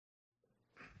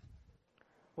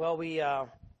Well,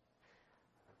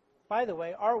 by the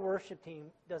way, our worship team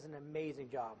does an amazing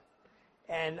job.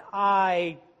 And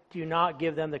I do not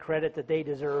give them the credit that they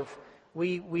deserve.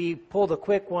 We pulled a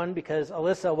quick one because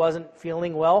Alyssa wasn't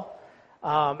feeling well.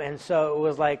 And so it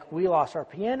was like we lost our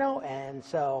piano. And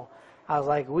so I was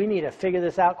like, we need to figure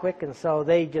this out quick. And so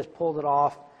they just pulled it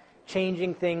off,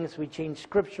 changing things. We changed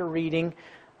scripture reading,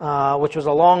 which was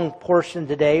a long portion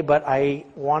today. But I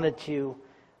wanted to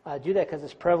do that because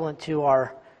it's prevalent to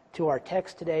our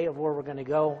text today of where we're going to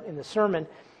go in the sermon.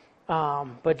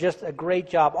 But just a great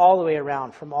job all the way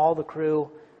around from all the crew.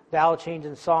 Val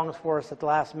changing songs for us at the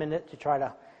last minute to try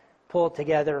to pull it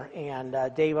together. And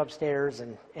Dave upstairs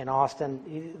and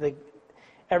Austin.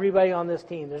 Everybody on this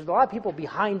team. There's a lot of people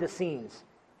behind the scenes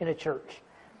in a church.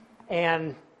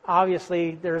 And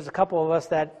obviously there's a couple of us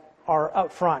that are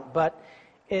up front. But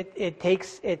it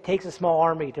takes a small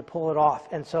army to pull it off.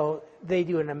 And so they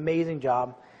do an amazing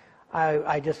job.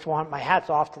 I just want my hats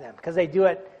off to them because they do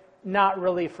it not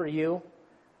really for you.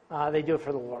 They do it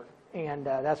for the Lord. And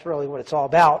that's really what it's all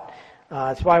about.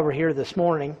 That's why we're here this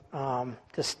morning,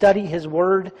 to study His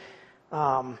Word.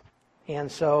 And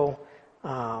so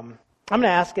I'm going to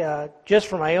ask, just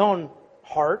for my own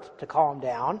heart, to calm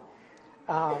down,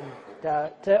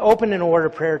 to open in a word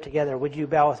of prayer together. Would you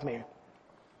bow with me?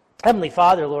 Heavenly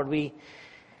Father, Lord, we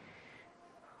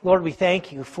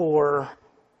thank you for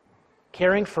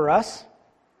caring for us.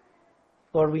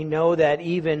 Lord, we know that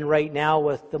even right now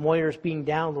with the Moyers being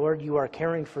down, Lord, you are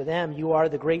caring for them. You are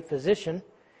the great physician.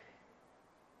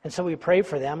 And so we pray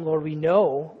for them. Lord, we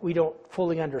know we don't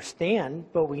fully understand,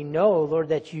 but we know, Lord,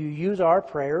 that you use our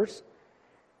prayers,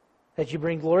 that you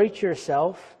bring glory to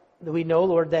yourself, that we know,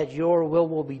 Lord, that your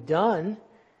will be done.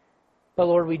 But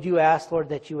Lord, we do ask, Lord,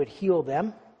 that you would heal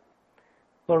them.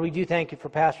 Lord, we do thank you for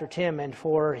Pastor Tim and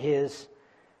for his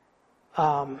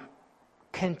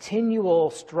continual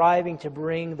striving to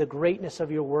bring the greatness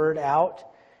of your word out,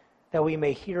 that we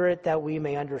may hear it, that we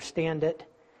may understand it.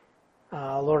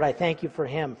 Lord, I thank you for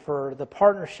him, for the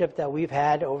partnership that we've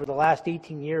had over the last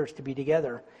 18 years to be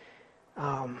together.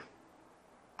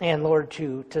 And Lord,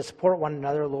 to support one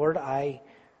another, Lord, I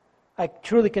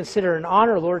truly consider an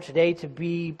honor, Lord, today to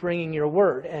be bringing your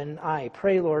word. And I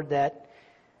pray, Lord, that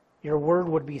your word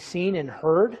would be seen and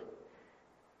heard.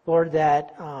 Lord,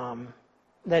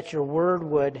 that your word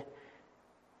would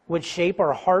shape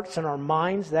our hearts and our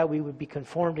minds, that we would be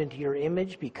conformed into your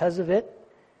image because of it.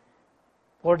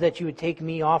 Lord, that you would take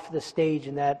me off the stage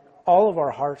and that all of our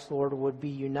hearts, Lord, would be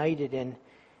united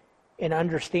in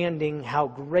understanding how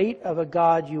great of a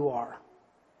God you are,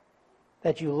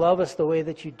 that you love us the way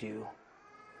that you do.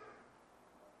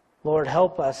 Lord,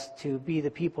 help us to be the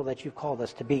people that you've called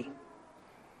us to be.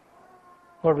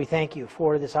 Lord, we thank you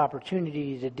for this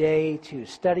opportunity today to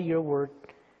study your word.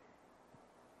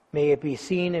 May it be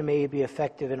seen and may it be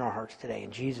effective in our hearts today.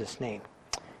 In Jesus' name,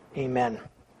 amen.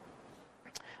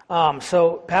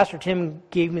 So Pastor Tim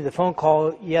gave me the phone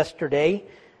call yesterday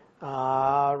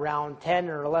around 10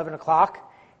 or 11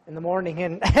 o'clock in the morning,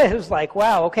 and it was like,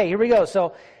 wow, okay, here we go.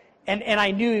 So, and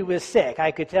I knew he was sick.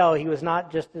 I could tell he was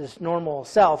not just his normal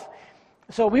self.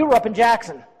 So we were up in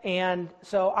Jackson, and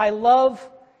so I love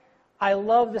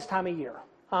this time of year.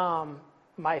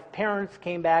 My parents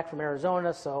came back from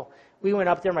Arizona, so we went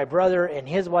up there. My brother and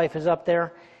his wife is up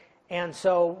there. And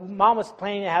so Mom was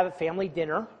planning to have a family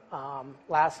dinner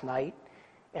last night.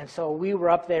 And so we were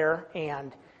up there,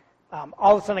 and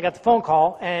all of a sudden I got the phone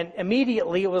call, and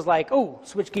immediately it was like, oh,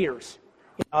 switch gears.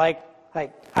 You know, like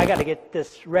I got to get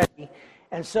this ready.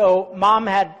 And so Mom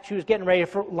she was getting ready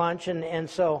for lunch, and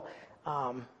so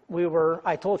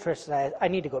I told Trish, I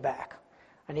need to go back.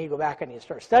 I need to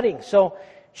start studying. So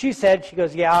she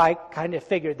goes, yeah, I kind of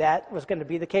figured that was going to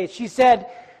be the case. She said,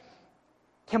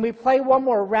 can we play one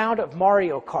more round of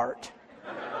Mario Kart?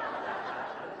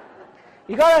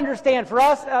 You got to understand, for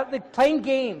us, playing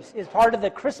games is part of the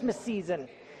Christmas season.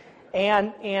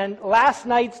 And last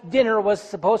night's dinner was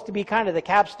supposed to be kind of the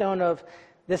capstone of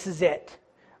this is it.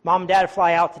 Mom and Dad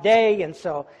fly out today, and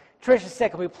so Tricia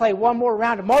said, can we play one more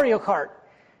round of Mario Kart?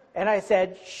 And I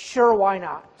said, sure, why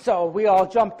not? So we all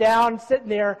jumped down, sitting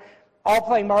there, all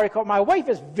playing Mario Kart. My wife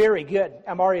is very good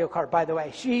at Mario Kart, by the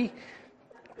way.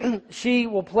 She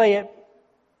will play it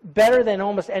better than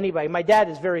almost anybody. My dad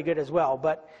is very good as well,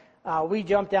 but we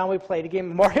jumped down, we played a game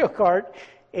of Mario Kart,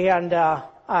 and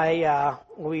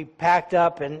we packed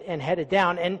up and headed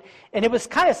down. And it was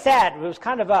kind of sad. It was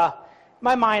kind of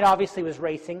my mind obviously was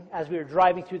racing as we were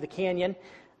driving through the canyon,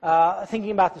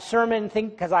 thinking about the sermon,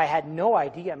 because I had no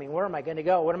idea. I mean, where am I going to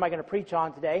go? What am I going to preach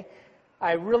on today?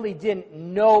 I really didn't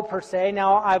know per se.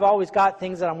 Now, I've always got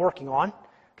things that I'm working on,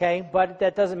 okay? But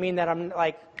that doesn't mean that I'm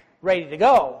like ready to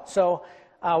go. So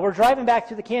we're driving back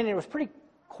through the canyon. It was pretty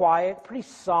quiet, pretty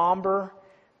somber.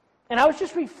 And I was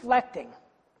just reflecting.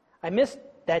 I missed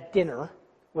that dinner,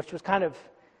 which was kind of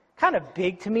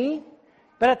big to me.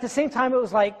 But at the same time, it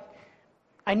was like,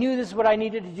 I knew this is what I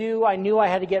needed to do. I knew I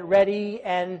had to get ready.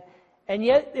 And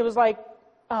yet it was like,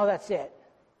 oh, that's it.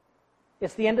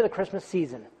 It's the end of the Christmas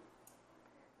season.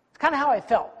 It's kind of how I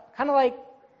felt. Kind of like,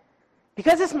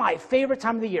 because it's my favorite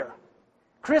time of the year.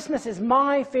 Christmas is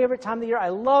my favorite time of the year. I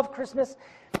love Christmas.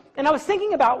 And I was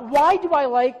thinking about, why do I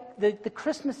like the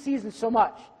Christmas season so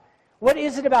much? What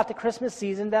is it about the Christmas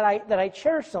season that I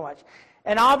cherish so much?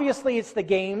 And obviously it's the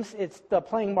games. It's the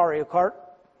playing Mario Kart.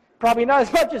 Probably not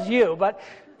as much as you, but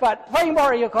playing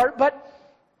Mario Kart. But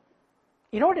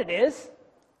you know what it is?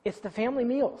 It's the family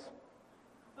meals.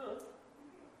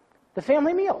 The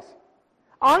family meals.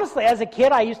 Honestly, as a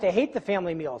kid, I used to hate the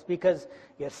family meals because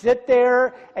you sit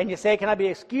there and you say, can I be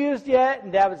excused yet?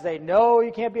 And Dad would say, no,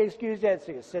 you can't be excused yet.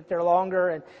 So you sit there longer.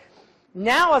 And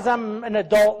now, as I'm an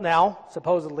adult now,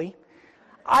 supposedly,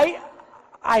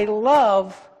 I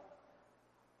love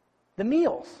the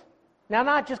meals. Now,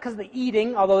 not just because of the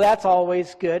eating, although that's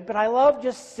always good, but I love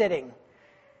just sitting,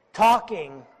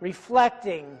 talking,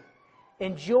 reflecting,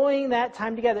 enjoying that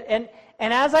time together. And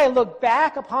as I look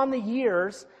back upon the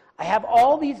years, I have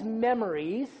all these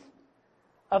memories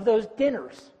of those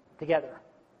dinners together.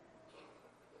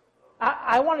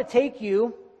 I want to take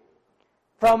you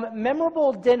from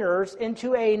memorable dinners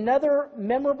into another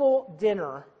memorable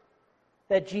dinner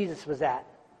that Jesus was at.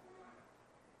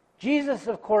 Jesus,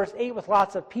 of course, ate with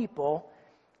lots of people,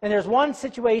 and there's one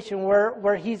situation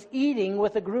where he's eating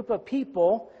with a group of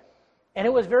people, and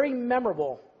it was very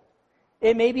memorable.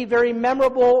 It may be very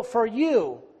memorable for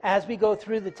you as we go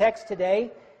through the text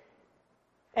today.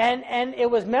 And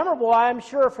it was memorable, I'm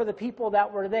sure, for the people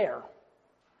that were there.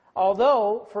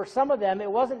 Although, for some of them, it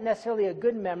wasn't necessarily a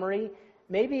good memory.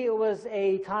 Maybe it was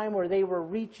a time where they were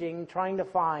reaching, trying to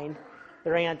find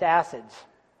their antacids.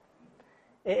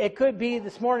 It could be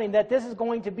this morning that this is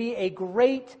going to be a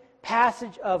great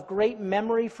passage of great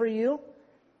memory for you.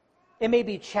 It may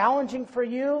be challenging for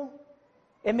you.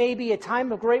 It may be a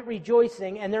time of great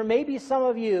rejoicing. And there may be some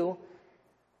of you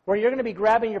where you're going to be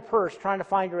grabbing your purse trying to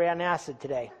find your antacid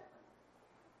today.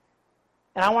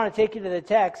 And I want to take you to the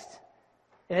text,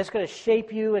 and it's going to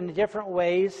shape you in different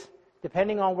ways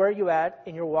depending on where you're at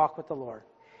in your walk with the Lord.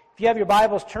 If you have your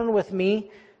Bibles, turn with me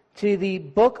to the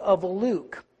book of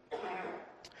Luke.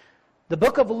 The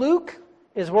book of Luke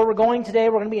is where we're going today.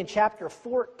 We're going to be in chapter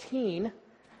 14.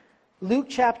 Luke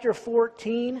chapter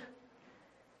 14.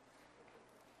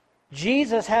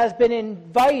 Jesus has been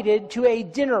invited to a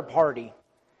dinner party.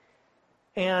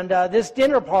 And this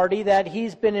dinner party that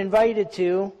he's been invited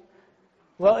to,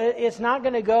 well, it's not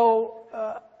going to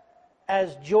go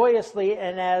as joyously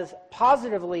and as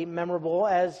positively memorable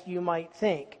as you might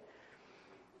think.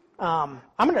 I'm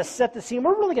going to set the scene.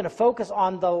 We're really going to focus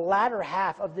on the latter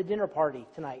half of the dinner party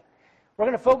tonight. We're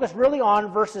going to focus really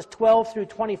on verses 12 through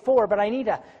 24, but I need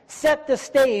to set the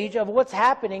stage of what's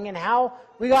happening and how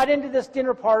we got into this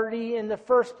dinner party in the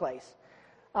first place.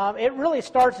 It really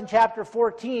starts in chapter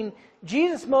 14.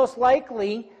 Jesus most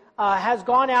likely has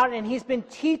gone out and he's been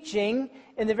teaching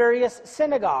in the various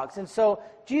synagogues. And so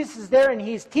Jesus is there and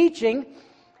he's teaching.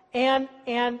 And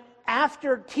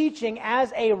after teaching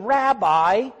as a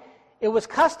rabbi, it was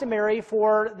customary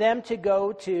for them to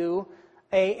go to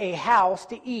a house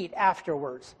to eat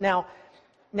afterwards. Now,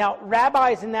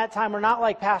 rabbis in that time are not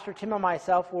like Pastor Tim and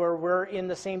myself, where we're in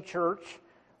the same church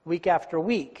week after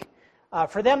week.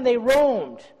 For them, they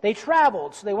roamed, they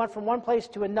traveled, so they went from one place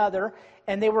to another,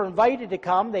 and they were invited to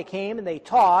come. They came and they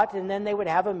taught, and then they would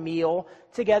have a meal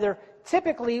together,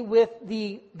 typically with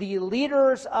the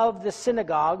leaders of the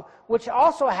synagogue, which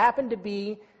also happened to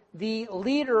be the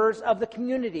leaders of the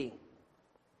community.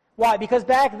 Why? Because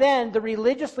back then, the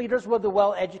religious leaders were the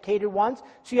well-educated ones.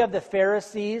 So you have the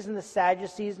Pharisees and the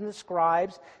Sadducees and the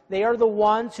scribes. They are the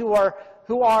ones who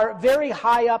are very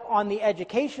high up on the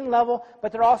education level,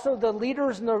 but they're also the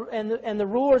leaders and the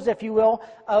rulers, if you will,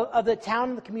 of the town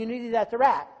and the community that they're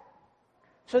at.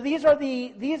 So these are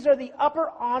the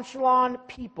upper echelon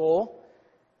people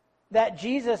that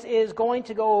Jesus is going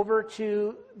to go over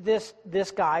to this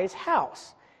guy's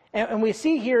house. And we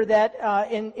see here that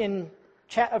in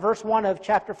verse 1 of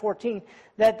chapter 14,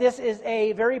 that this is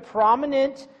a very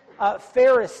prominent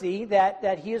Pharisee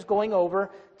that he is going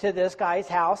over to this guy's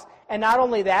house. And not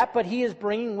only that, but he is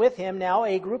bringing with him now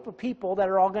a group of people that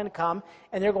are all going to come,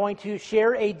 and they're going to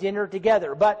share a dinner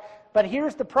together. But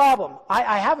here's the problem.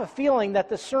 I have a feeling that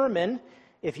the sermon,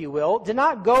 if you will, did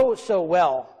not go so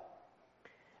well.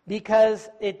 because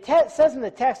it says in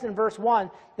the text in verse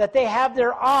 1 that they have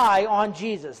their eye on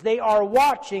Jesus. They are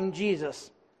watching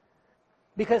Jesus.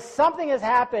 Because something has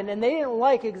happened and they didn't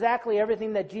like exactly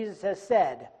everything that Jesus has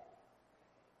said.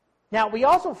 Now, we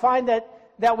also find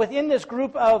that within this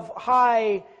group of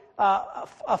high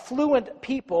affluent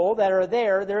people that are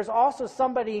there, there's also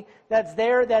somebody that's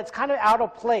there that's kind of out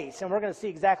of place. And we're going to see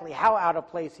exactly how out of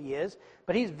place he is,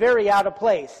 but he's very out of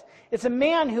place. It's a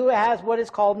man who has what is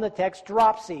called in the text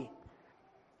dropsy.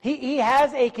 He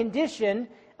has a condition,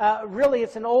 really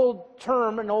it's an old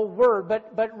term, an old word,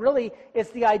 but really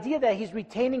it's the idea that he's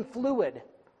retaining fluid.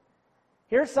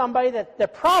 Here's somebody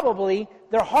that probably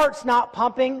their heart's not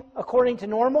pumping according to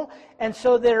normal, and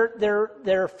so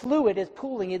their fluid is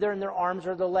pooling either in their arms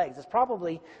or their legs. It's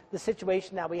probably the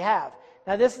situation that we have.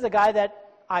 Now, this is a guy that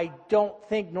I don't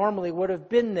think normally would have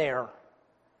been there.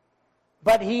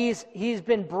 But he's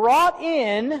been brought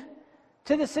in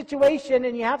to the situation,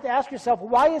 and you have to ask yourself,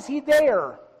 why is he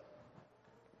there?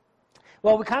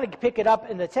 Well, we kind of pick it up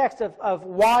in the text of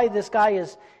why this guy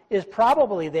is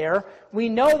probably there. We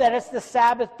know that it's the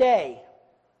Sabbath day.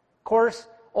 Of course,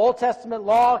 Old Testament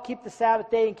law, keep the Sabbath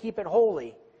day and keep it holy.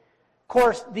 Of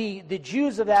course, the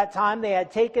Jews of that time, they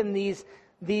had taken these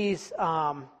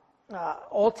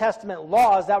Old Testament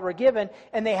laws that were given,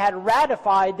 and they had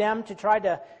ratified them to try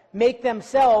to make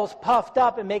themselves puffed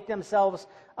up and make themselves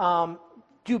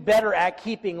do better at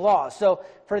keeping laws. So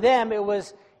for them, it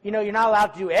was, you're not allowed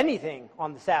to do anything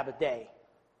on the Sabbath day.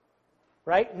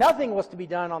 Right? Nothing was to be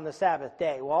done on the Sabbath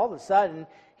day. Well, all of a sudden,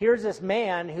 here's this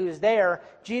man who's there.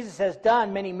 Jesus has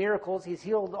done many miracles. He's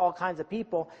healed all kinds of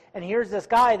people. And here's this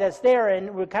guy that's there,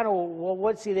 and we're kind of, well,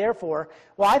 what's he there for?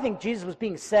 Well, I think Jesus was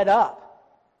being set up.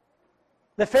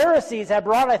 The Pharisees had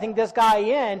brought, I think, this guy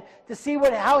in to see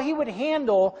how he would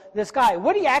handle this guy.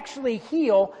 Would he actually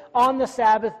heal on the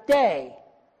Sabbath day?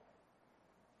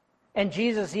 And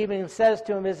Jesus even says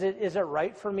to him, is it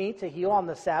right for me to heal on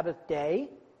the Sabbath day?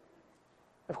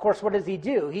 Of course, what does he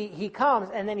do? He comes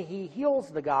and then he heals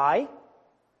the guy.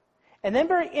 And then,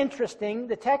 very interesting,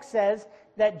 the text says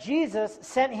that Jesus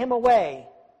sent him away.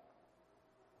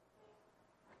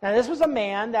 Now, this was a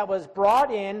man that was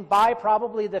brought in by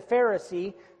probably the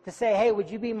Pharisee to say, hey, would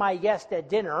you be my guest at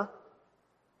dinner?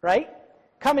 Right?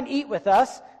 Come and eat with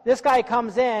us. This guy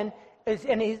comes in,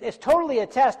 and it's totally a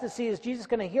test to see, is Jesus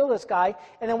going to heal this guy?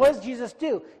 And then what does Jesus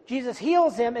do? Jesus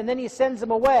heals him, and then he sends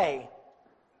him away.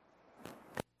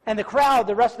 And the crowd,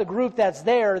 the rest of the group that's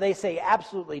there, they say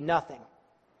absolutely nothing.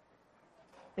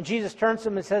 And Jesus turns to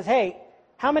them and says, hey,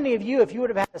 how many of you, if you would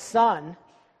have had a son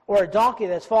or a donkey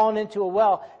that's fallen into a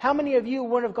well, how many of you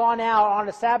would have gone out on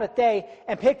a Sabbath day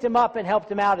and picked him up and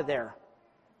helped him out of there?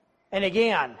 And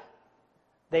again,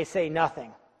 they say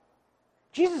nothing.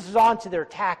 Jesus is on to their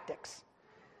tactics.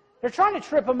 They're trying to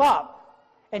trip him up,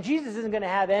 and Jesus isn't going to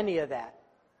have any of that.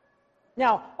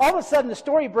 Now, all of a sudden, the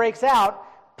story breaks out.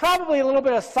 Probably a little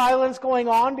bit of silence going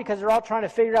on because they're all trying to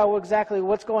figure out exactly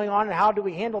what's going on and how do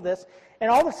we handle this. And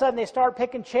all of a sudden, they start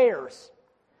picking chairs.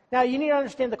 Now, you need to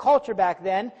understand the culture back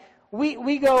then.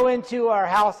 We go into our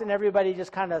house and everybody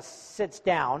just kind of sits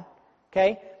down.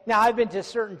 Okay? Now, I've been to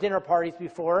certain dinner parties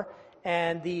before,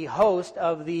 and the host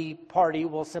of the party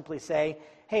will simply say,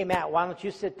 hey, Matt, why don't you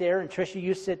sit there? And Tricia,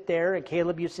 you sit there. And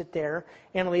Caleb, you sit there.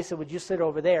 Annalisa, would you sit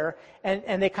over there?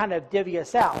 And they kind of divvy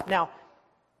us out. Now,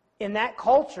 in that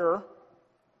culture,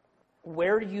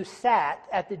 where you sat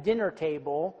at the dinner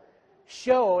table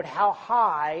showed how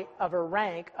high of a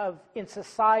rank in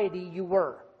society you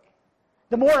were.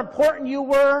 The more important you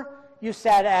were, you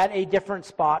sat at a different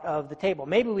spot of the table.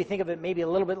 Maybe we think of it maybe a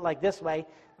little bit like this way,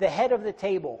 the head of the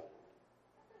table,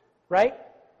 right?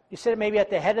 You sit maybe at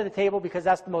the head of the table because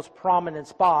that's the most prominent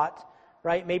spot,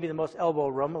 right? Maybe the most elbow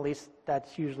room, at least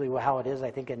that's usually how it is, I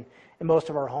think, in most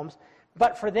of our homes.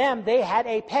 But for them, they had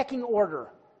a pecking order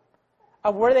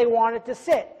of where they wanted to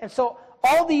sit. And so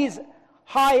all these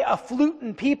high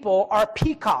affluent people are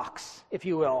peacocks, if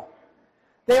you will.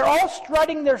 They're all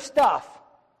strutting their stuff.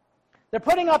 They're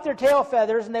putting up their tail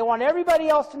feathers, and they want everybody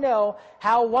else to know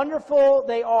how wonderful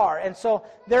they are. And so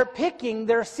they're picking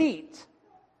their seat.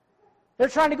 They're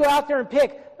trying to go out there and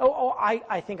pick,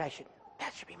 I think that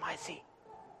should be my seat.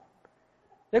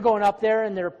 They're going up there,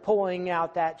 and they're pulling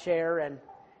out that chair,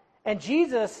 and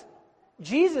Jesus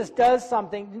does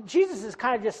something. Jesus is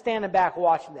kind of just standing back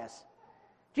watching this.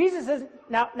 Jesus is,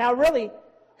 now really,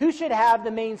 who should have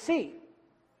the main seat?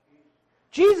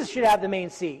 Jesus should have the main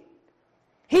seat.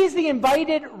 He's the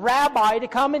invited rabbi to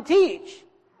come and teach.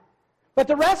 But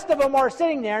the rest of them are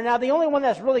sitting there. Now, the only one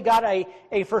that's really got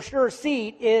a for sure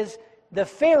seat is the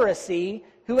Pharisee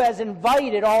who has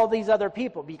invited all these other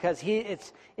people because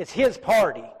it's his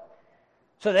party.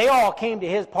 So they all came to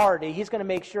his party. He's going to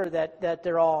make sure that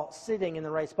they're all sitting in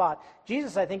the right spot.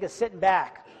 Jesus, I think, is sitting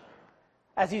back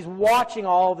as he's watching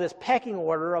all this pecking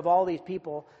order of all these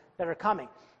people that are coming.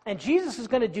 And Jesus is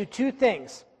going to do two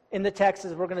things in the text,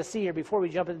 as we're going to see here before we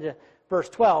jump into verse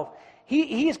 12.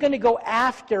 He's going to go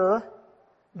after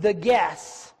the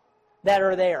guests that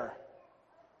are there.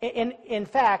 In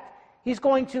fact, he's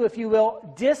going to, if you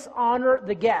will, dishonor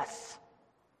the guests.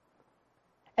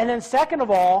 And then second of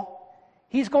all,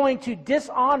 he's going to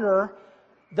dishonor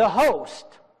the host.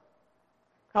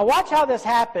 Now watch how this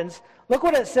happens. Look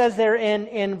what it says there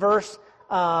in verse,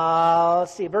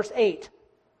 verse 8.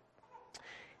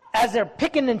 As they're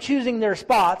picking and choosing their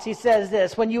spots, he says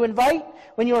this: when you are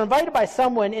invited by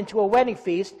someone into a wedding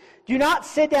feast, do not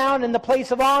sit down in the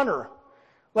place of honor,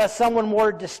 lest someone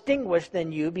more distinguished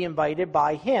than you be invited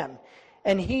by him.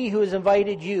 And he who has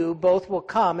invited you both will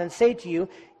come and say to you,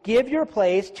 give your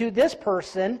place to this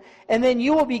person, and then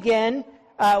you will begin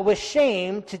with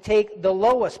shame to take the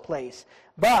lowest place.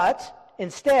 But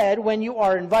instead, when you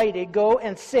are invited, go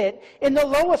and sit in the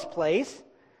lowest place,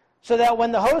 so that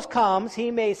when the host comes,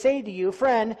 he may say to you,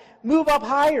 friend, move up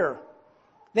higher.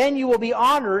 Then you will be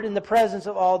honored in the presence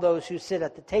of all those who sit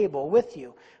at the table with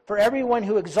you. For everyone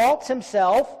who exalts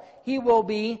himself, he will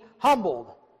be humbled.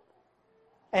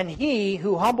 And he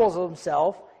who humbles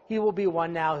himself, he will be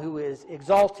one now who is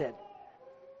exalted.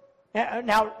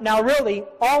 Now really,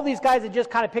 all these guys have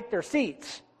just kind of picked their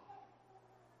seats.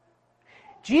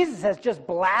 Jesus has just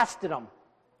blasted them.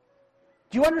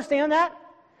 Do you understand that?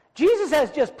 Jesus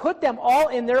has just put them all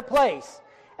in their place.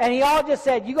 And he all just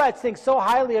said, you guys think so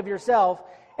highly of yourself,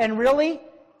 and really,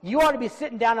 you ought to be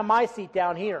sitting down in my seat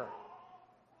down here.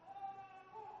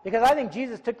 Because I think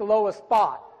Jesus took the lowest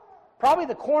spot. Probably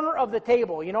the corner of the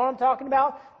table. You know what I'm talking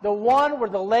about? The one where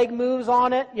the leg moves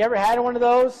on it. You ever had one of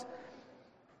those?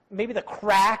 Maybe the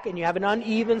crack and you have an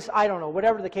uneven, I don't know,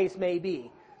 whatever the case may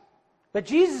be. But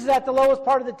Jesus is at the lowest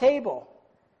part of the table.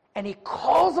 And he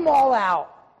calls them all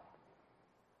out.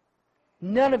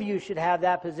 None of you should have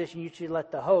that position. You should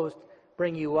let the host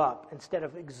bring you up instead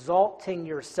of exalting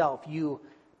yourself, you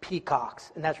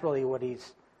peacocks. And that's really what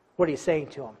he's saying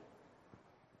to them.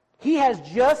 He has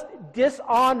just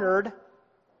dishonored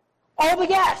all the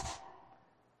guests.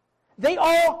 They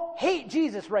all hate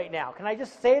Jesus right now. Can I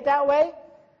just say it that way?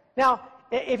 Now,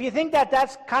 if you think that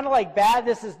that's kind of like bad,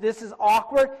 this is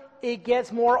awkward, it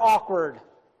gets more awkward.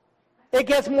 It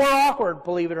gets more awkward,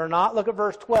 believe it or not. Look at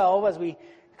verse 12 as we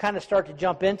kind of start to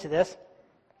jump into this.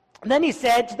 And then he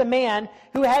said to the man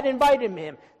who had invited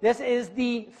him, this is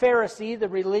the Pharisee, the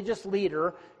religious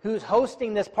leader who's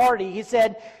hosting this party. He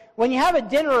said, when you have a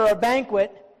dinner or a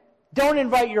banquet, don't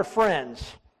invite your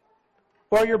friends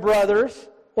or your brothers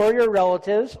or your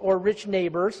relatives or rich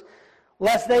neighbors,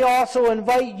 lest they also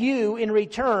invite you in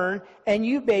return and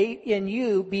you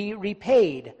be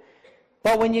repaid.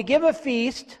 But when you give a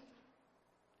feast,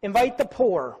 invite the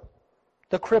poor,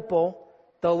 the cripple,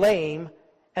 the lame,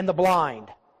 and the blind.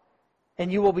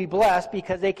 And you will be blessed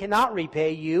because they cannot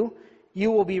repay you.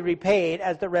 You will be repaid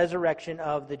as the resurrection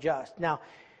of the just. Now,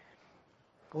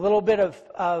 a little bit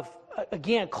of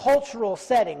again, cultural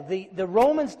setting. The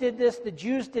Romans did this. The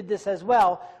Jews did this as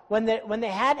well. When they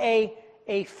had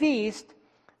a feast,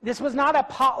 this was not a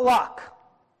potluck.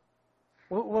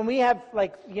 When we have,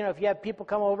 if you have people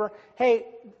come over, hey,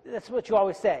 that's what you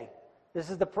always say. This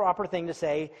is the proper thing to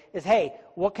say, is, hey,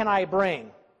 what can I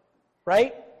bring?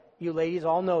 Right? You ladies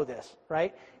all know this,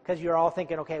 right? Because you're all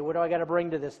thinking, okay, what do I got to bring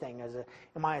to this thing?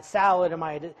 Am I a salad?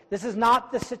 This is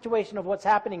not the situation of what's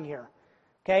happening here.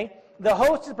 Okay? The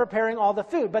host is preparing all the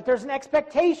food, but there's an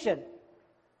expectation.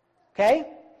 Okay?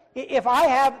 If I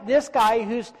have this guy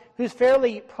who's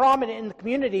fairly prominent in the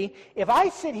community, if I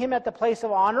sit him at the place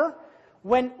of honor,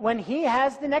 when he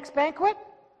has the next banquet,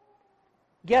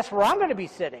 guess where I'm going to be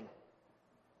sitting?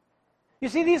 You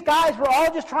see, these guys were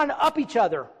all just trying to up each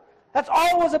other. That's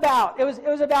all it was about. It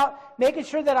was about making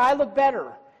sure that I look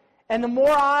better. And the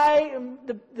more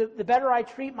the better I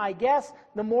treat my guests,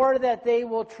 the more that they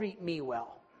will treat me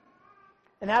well.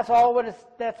 And that's all what it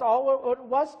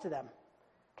was to them.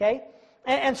 Okay?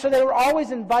 And so they were always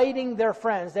inviting their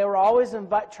friends. They were always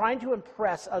trying to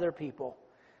impress other people.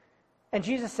 And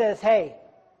Jesus says, hey,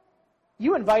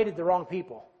 you invited the wrong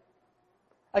people.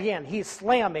 Again, he's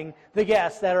slamming the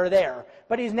guests that are there.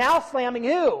 But he's now slamming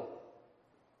who?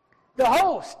 The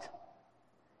host.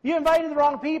 You invited the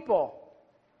wrong people.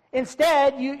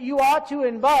 Instead, you ought to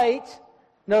invite,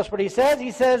 notice what he says.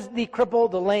 He says the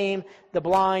crippled, the lame, the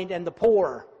blind, and the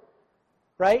poor.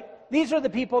 Right? These are the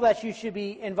people that you should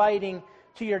be inviting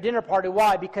to your dinner party.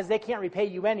 Why? Because they can't repay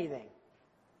you anything.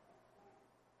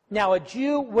 Now, a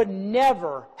Jew would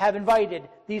never have invited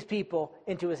these people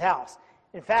into his house.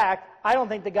 In fact, I don't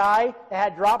think the guy that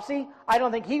had dropsy, I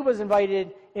don't think he was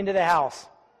invited into the house.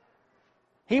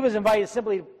 He was invited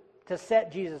simply to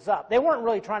set Jesus up. They weren't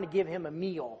really trying to give him a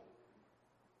meal.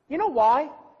 You know why?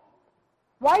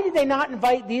 Why did they not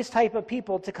invite these type of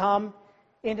people to come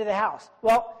into the house?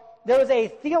 Well, there was a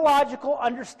theological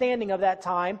understanding of that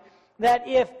time that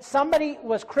if somebody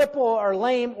was crippled or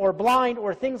lame or blind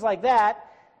or things like that,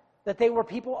 that they were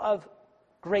people of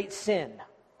great sin.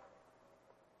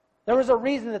 There was a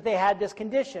reason that they had this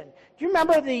condition. Do you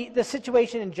remember the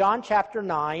situation in John chapter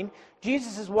 9?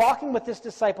 Jesus is walking with his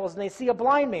disciples and they see a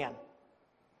blind man.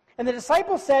 And the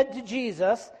disciples said to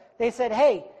Jesus, they said,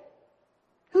 hey,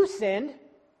 who sinned?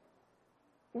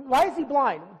 Why is he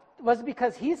blind? Was it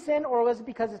because he sinned or was it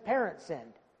because his parents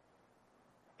sinned?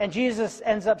 And Jesus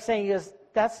ends up saying,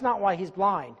 that's not why he's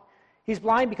blind. He's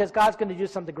blind because God's going to do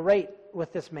something great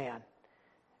with this man.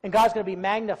 And God's going to be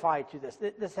magnified through this.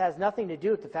 This has nothing to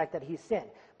do with the fact that he sinned.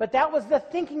 But that was the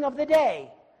thinking of the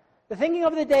day. The thinking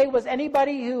of the day was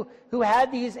anybody who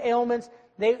had these ailments,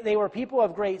 they were people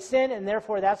of great sin, and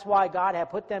therefore that's why God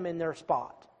had put them in their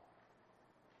spot.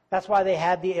 That's why they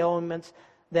had the ailments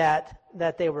that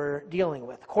they were dealing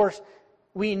with. Of course,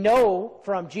 we know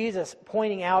from Jesus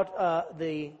pointing out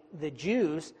the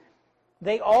Jews,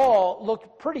 they all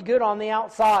looked pretty good on the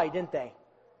outside, didn't they?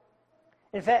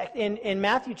 In fact, in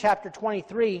Matthew chapter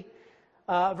 23,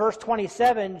 verse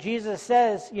 27, Jesus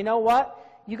says, you know what?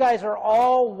 You guys are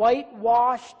all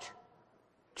whitewashed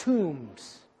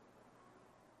tombs.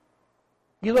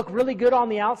 You look really good on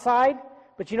the outside,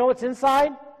 but you know what's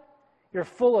inside? You're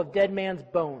full of dead man's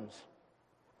bones.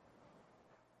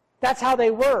 That's how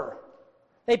they were.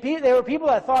 They were people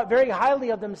that thought very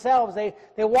highly of themselves. They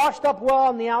washed up well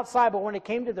on the outside, but when it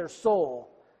came to their soul,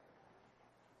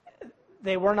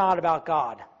 they were not about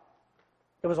God.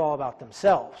 It was all about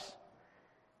themselves.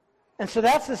 And so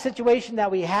that's the situation that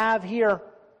we have here.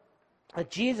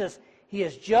 Jesus, he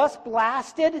has just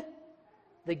blasted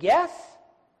the guests,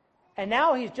 and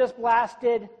now he's just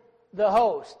blasted the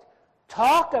host.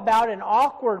 Talk about an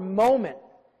awkward moment.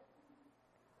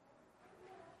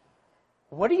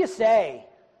 What do you say?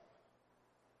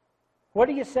 What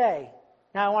do you say?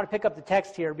 Now I want to pick up the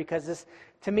text here because this,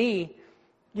 to me,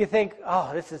 you think,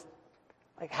 oh, this is,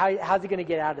 like, how's he going to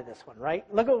get out of this one, right?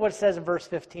 Look at what it says in verse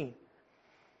 15.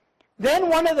 Then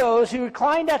one of those who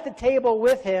reclined at the table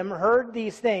with him heard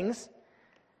these things,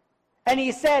 and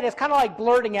he said, it's kind of like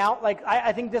blurting out, like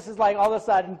I think this is like all of a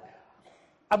sudden,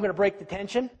 I'm going to break the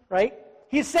tension, right?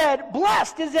 He said,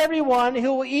 blessed is everyone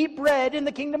who will eat bread in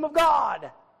the kingdom of God.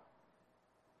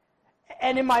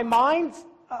 And in my mind,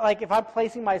 like if I'm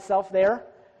placing myself there,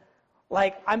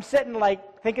 like I'm sitting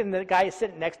like thinking the guy is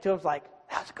sitting next to him is like,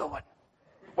 how's it going?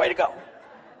 Way to go.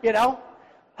 You know?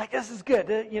 Like this is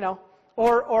good, you know.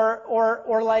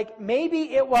 Or like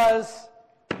maybe it was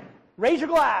raise your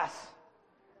glass.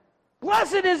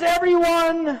 Blessed is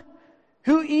everyone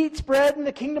who eats bread in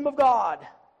the kingdom of God.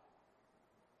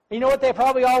 You know what they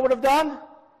probably all would have done?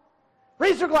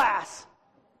 Raise their glass.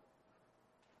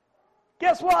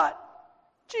 Guess what?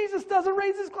 Jesus doesn't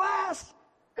raise his glass.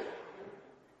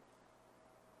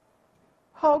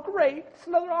 Oh, great. It's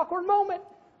another awkward moment.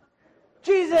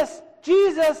 Jesus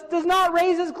does not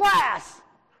raise his glass.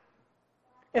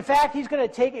 In fact, he's going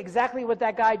to take exactly what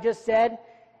that guy just said,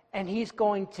 and he's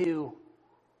going to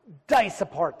dice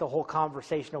apart the whole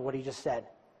conversation of what he just said.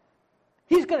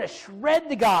 He's going to shred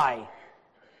the guy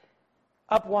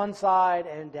up one side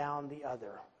and down the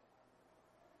other.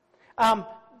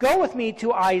 Go with me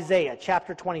to Isaiah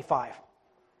chapter 25.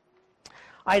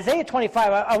 Isaiah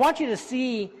 25, I want you to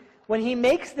see when he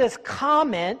makes this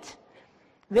comment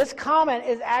is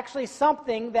actually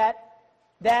something that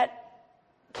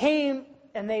came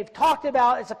and they've talked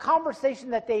about. It's a conversation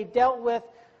that they've dealt with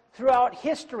throughout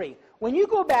history. When you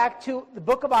go back to the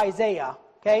book of Isaiah,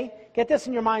 okay, get this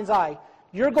in your mind's eye,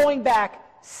 you're going back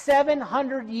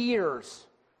 700 years.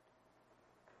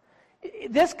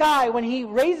 This guy, when he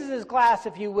raises his glass,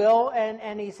 if you will,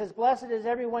 and he says, blessed is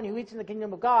everyone who eats in the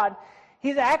kingdom of God,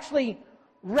 he's actually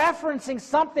referencing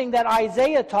something that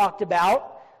Isaiah talked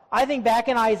about, I think back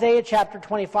in Isaiah chapter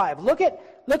 25. Look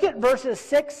at verses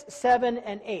 6, 7,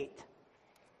 and 8.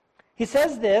 He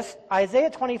says this,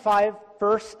 Isaiah 25,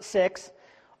 verse 6,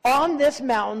 on this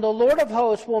mountain the Lord of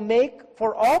hosts will make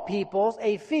for all peoples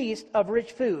a feast of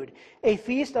rich food, a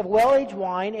feast of well-aged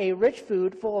wine, a rich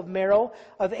food full of marrow,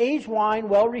 of aged wine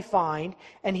well refined,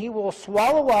 and he will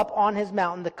swallow up on his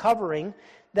mountain the covering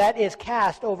that is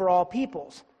cast over all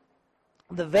peoples.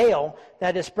 the veil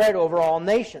that is spread over all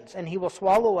nations. And he will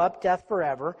swallow up death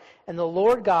forever, and the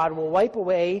Lord God will wipe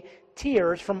away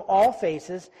tears from all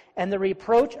faces, and the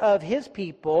reproach of his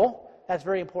people," that's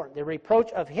very important, "the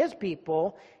reproach of his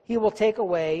people he will take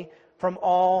away from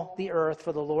all the earth,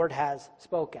 for the Lord has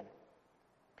spoken."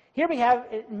 Here we have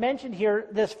it mentioned here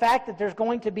this fact that there's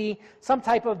going to be some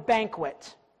type of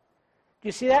banquet. Do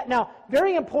you see that? Now,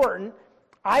 very important,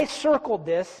 I circled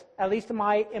this, at least in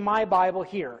my Bible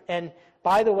here. And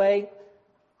by the way,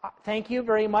 thank you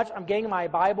very much. I'm getting my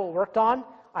Bible worked on.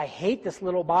 I hate this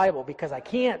little Bible because I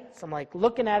can't. So I'm like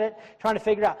looking at it, trying to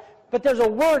figure it out. But there's a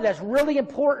word that's really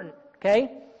important,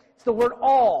 okay? It's the word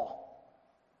all.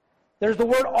 There's the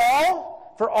word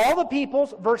all for all the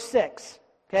peoples, verse 6.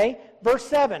 Okay? Verse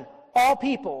 7, all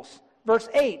peoples. Verse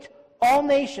 8, all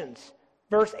nations.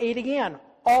 Verse 8 again,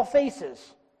 all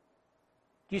faces.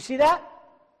 Do you see that?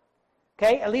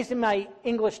 Okay, at least in my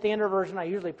English Standard Version, I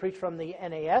usually preach from the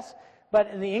NAS, but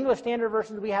in the English Standard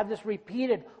Version, we have this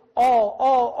repeated,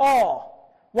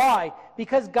 all. Why?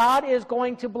 Because God is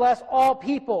going to bless all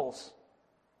peoples.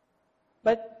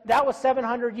 But that was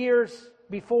 700 years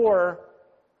before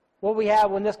what we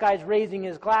have when this guy's raising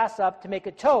his glass up to make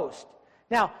a toast.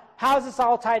 Now, how is this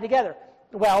all tied together?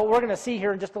 Well, we're going to see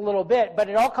here in just a little bit, but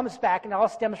it all comes back and it all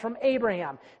stems from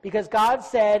Abraham. Because God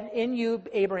said, "In you,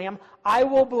 Abraham, I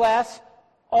will bless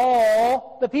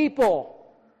all the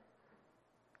people."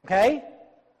 Okay?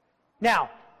 Now,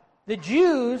 the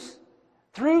Jews,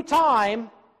 through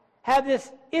time, have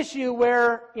this issue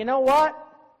where, you know what?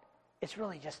 It's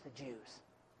really just the Jews.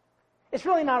 It's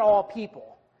really not all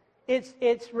people.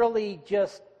 It's really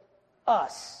just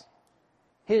us,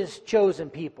 his chosen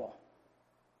people.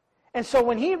 And so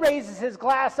when he raises his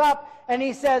glass up and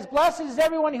he says, "Blessed is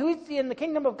everyone who is in the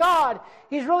kingdom of God,"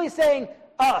 he's really saying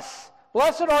us.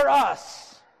 Blessed are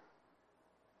us.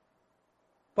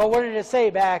 But what did it say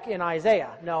back in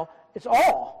Isaiah? No, it's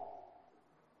all.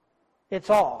 It's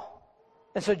all.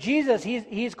 And so Jesus,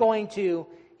 he's going to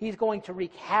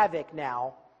wreak havoc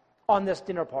now on this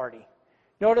dinner party.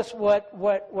 Notice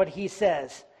what he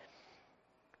says.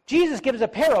 Jesus gives a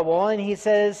parable and he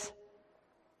says,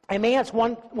 "A man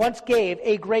once gave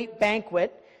a great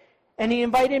banquet, and he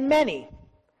invited many.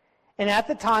 And at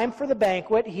the time for the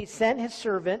banquet, he sent his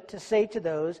servant to say to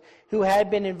those who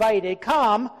had been invited,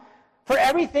 'Come, for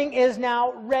everything is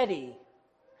now ready.'"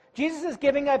 Jesus is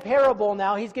giving a parable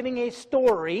now. He's giving a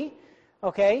story,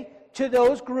 okay, to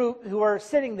those group who are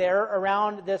sitting there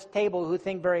around this table who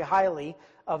think very highly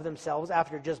of themselves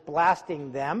after just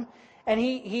blasting them. And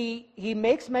he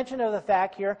makes mention of the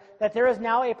fact here that there is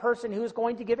now a person who is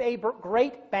going to give a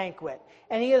great banquet.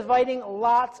 And he is inviting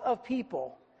lots of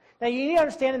people. Now you need to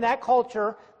understand in that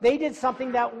culture, they did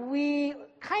something that we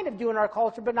kind of do in our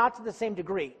culture, but not to the same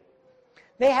degree.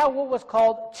 They had what was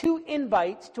called 2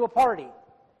 invites to a party.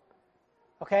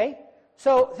 Okay?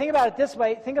 So think about it this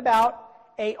way. Think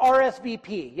about a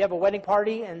RSVP. You have a wedding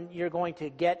party and you're going to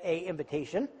get an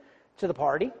invitation to the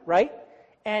party, right?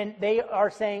 And they are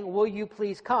saying, "Will you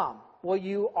please come? Will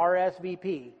you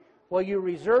RSVP? Will you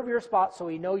reserve your spot so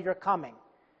we know you're coming?"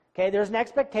 Okay, there's an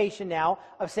expectation now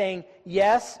of saying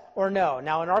yes or no.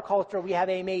 Now in our culture, we have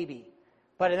a maybe.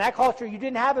 But in that culture, you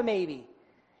didn't have a maybe.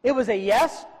 It was a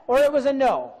yes or it was a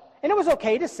no. And it was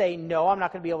okay to say, "No, I'm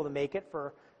not going to be able to make it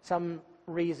for some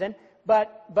reason."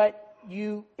 But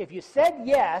if you said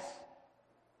yes,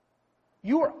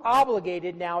 you were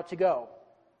obligated now to go.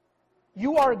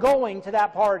 You are going to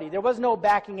that party. There was no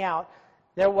backing out.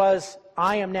 There was,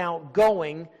 "I am now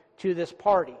going to this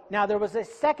party." Now, there was a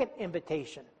second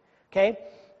invitation. Okay?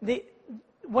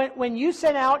 When you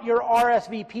send out your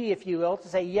RSVP, if you will, to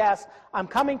say, "Yes, I'm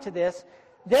coming to this,"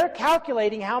 they're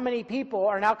calculating how many people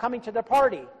are now coming to the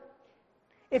party.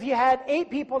 If you had 8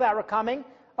 people that were coming,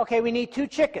 okay, we need 2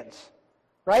 chickens,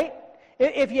 right?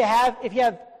 If you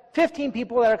have 15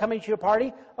 people that are coming to your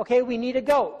party, okay, we need a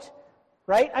goat.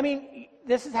 Right? I mean,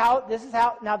 this is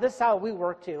how we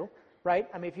work too, right?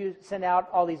 I mean, if you send out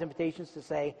all these invitations to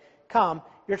say, "Come,"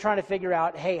 you're trying to figure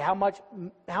out, hey, how much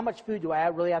food do I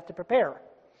really have to prepare?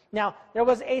 Now, there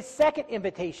was a second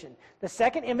invitation. The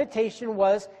second invitation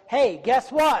was, "Hey,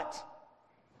 guess what?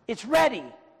 It's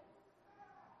ready.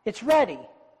 It's ready."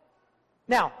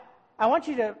 Now, I want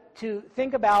you to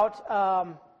think about,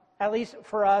 at least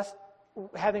for us,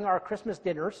 having our Christmas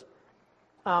dinners.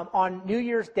 On New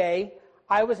Year's Day,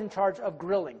 I was in charge of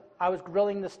grilling. I was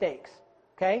grilling the steaks,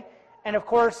 okay? And of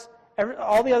course,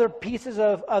 all the other pieces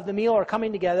of the meal are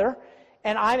coming together,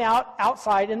 and I'm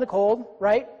outside in the cold,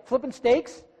 right, flipping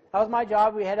steaks. That was my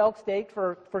job. We had elk steak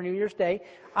for New Year's Day.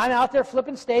 I'm out there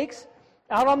flipping steaks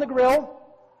out on the grill,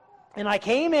 and I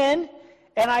came in,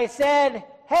 and I said,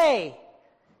 "Hey,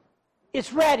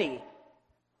 It's ready.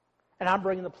 And I'm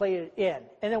bringing the plate in.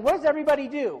 And then what does everybody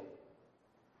do?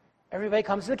 Everybody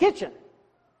comes to the kitchen.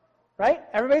 Right?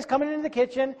 Everybody's coming into the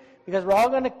kitchen because we're all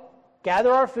going to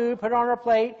gather our food, put it on our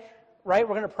plate. Right?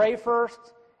 We're going to pray first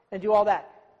and do all that.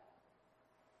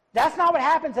 That's not what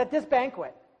happens at this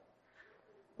banquet.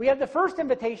 We have the first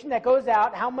invitation that goes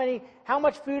out. How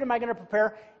much food am I going to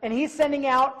prepare? And he's sending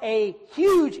out a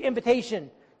huge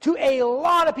invitation to a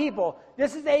lot of people.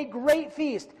 This is a great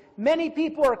feast. Many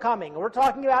people are coming. We're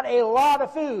talking about a lot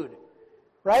of food,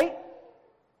 right?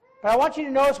 But I want you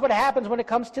to notice what happens when it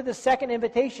comes to the second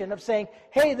invitation of saying,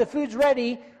 hey, the food's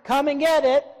ready. Come and get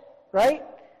it, right?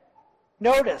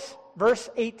 Notice verse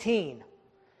 18.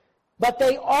 But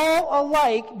they all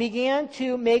alike began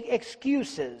to make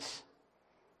excuses.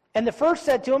 And the first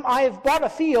said to him, I have bought a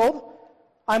field.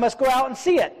 I must go out and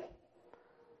see it.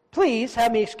 Please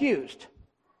have me excused.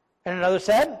 And another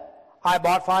said, I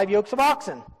bought 5 yokes of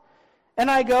oxen. And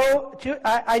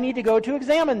I need to go to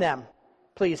examine them.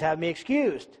 Please have me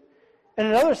excused. And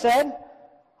another said,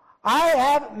 I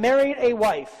have married a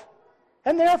wife,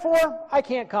 and therefore I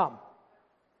can't come.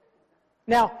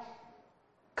 Now,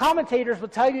 commentators will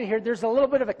tell you here there's a little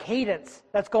bit of a cadence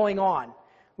that's going on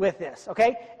with this,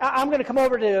 okay? I'm going to come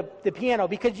over to the piano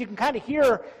because you can kind of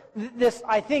hear this,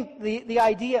 I think, the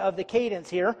idea of the cadence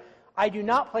here. I do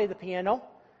not play the piano,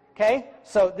 okay?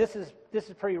 So this is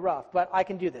pretty rough, but I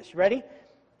can do this. You ready?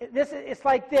 It's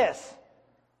like this.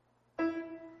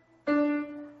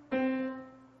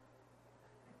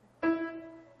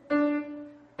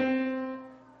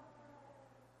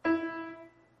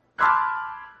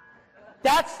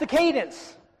 That's the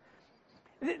cadence.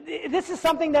 This is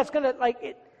something that's going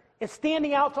to, it's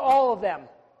standing out to all of them.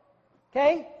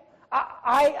 Okay?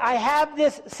 I have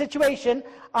this situation.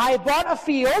 I bought a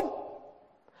field.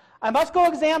 I must go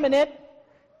examine it.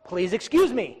 Please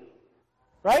excuse me.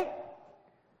 Right?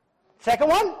 Second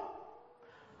one.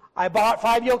 I bought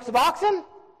 5 yokes of oxen.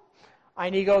 I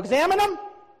need to go examine them.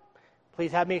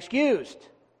 Please have me excused.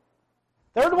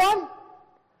 Third one.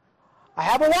 I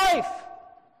have a wife.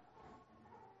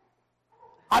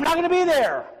 I'm not going to be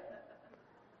there.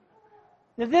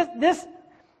 Now this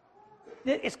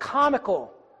is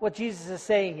comical, what Jesus is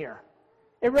saying here.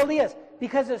 It really is,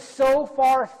 because it's so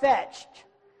far-fetched.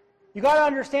 You got to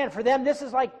understand, for them, this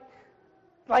is like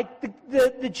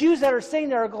the Jews that are sitting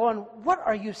there are going, what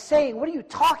are you saying? What are you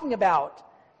talking about?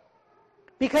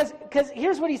 Because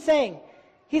here's what he's saying.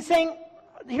 He's saying,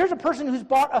 here's a person who's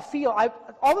bought a field.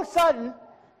 All of a sudden,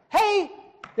 hey,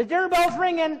 the dinner bell's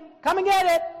ringing. Come and get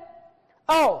it.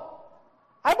 Oh,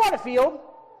 I bought a field.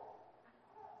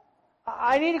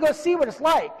 I need to go see what it's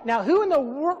like. Now, who in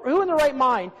the right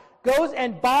mind goes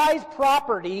and buys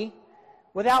property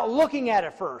without looking at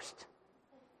it first?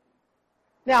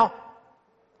 Now,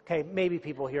 okay, maybe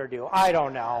people here do. I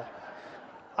don't know.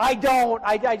 I don't.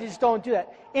 I just don't do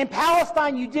that. In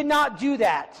Palestine, you did not do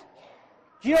that.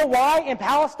 Do you know why? In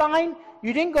Palestine,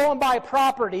 you didn't go and buy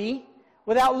property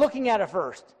without looking at it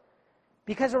first.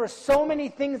 Because there were so many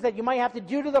things that you might have to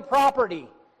do to the property.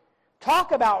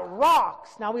 Talk about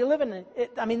rocks. Now we live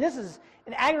this is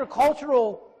an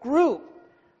agricultural group,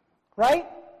 right?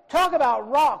 Talk about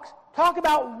rocks. Talk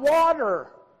about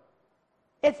water.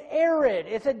 It's arid.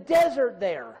 It's a desert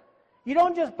there. You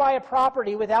don't just buy a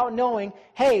property without knowing,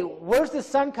 hey, where's the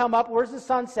sun come up? Where's the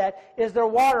sun set? Is there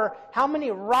water? How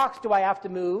many rocks do I have to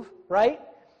move, right?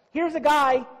 Here's a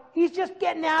guy, he's just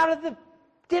getting out of the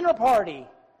dinner party.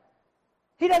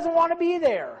 He doesn't want to be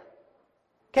there.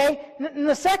 Okay? And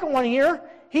the second one here,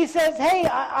 he says, hey,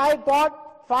 I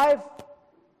bought five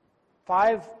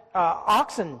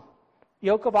oxen,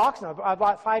 yoke of oxen. I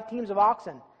bought 5 teams of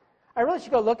oxen. I really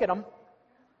should go look at them.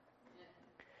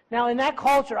 Now, in that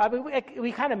culture,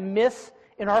 we kind of miss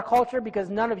in our culture because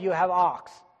none of you have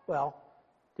ox. Well,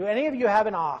 do any of you have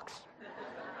an ox?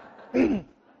 No,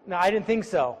 I didn't think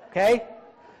so, okay?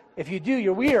 If you do,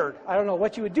 you're weird. I don't know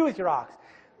what you would do with your ox.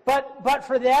 But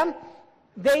for them,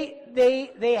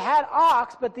 they had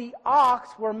ox, but the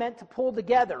ox were meant to pull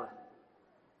together.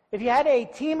 If you had a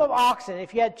team of oxen,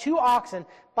 if you had 2 oxen,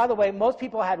 by the way, most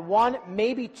people had 1,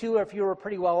 maybe 2 if you were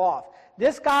pretty well off.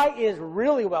 This guy is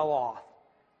really well off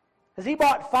because he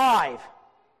bought 5.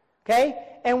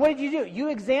 Okay? And what did you do? You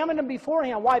examined them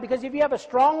beforehand. Why? Because if you have a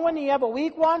strong one and you have a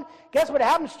weak one, guess what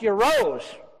happens to your rows?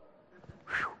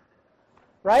 Whew.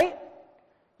 Right?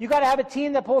 You got to have a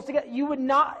team that pulls together. You would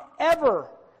not ever.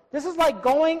 This is like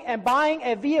going and buying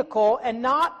a vehicle and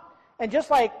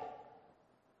just like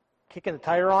kicking the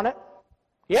tire on it.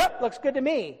 Yep, looks good to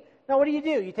me. Now what do?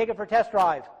 You take it for a test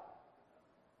drive.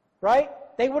 Right?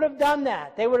 They would have done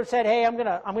that. They would have said, hey, I'm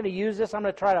gonna use this. I'm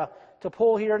gonna try to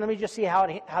pull here. Let me just see how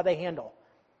they handle.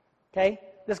 Okay?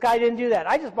 This guy didn't do that.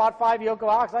 I just bought 5 yoke of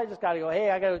ox. I just got to go, hey,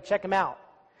 I got to check him out.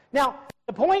 Now,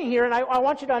 the point here, and I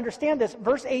want you to understand this,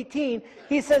 verse 18,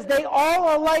 he says, they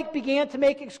all alike began to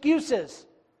make excuses.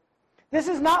 This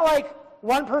is not like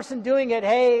one person doing it,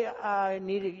 hey, I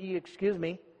need you excuse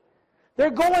me. They're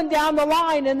going down the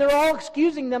line, and they're all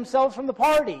excusing themselves from the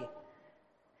party.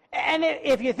 And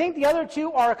if you think the other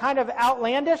two are kind of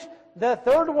outlandish, the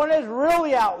third one is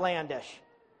really outlandish.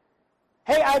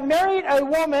 Hey, I've married a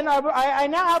woman. I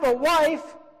now have a wife.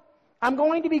 I'm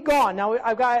going to be gone. Now,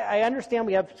 I understand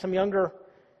we have some younger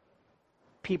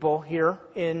people here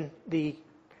in the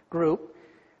group.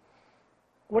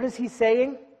 What is he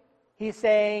saying? He's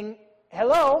saying,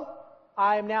 hello,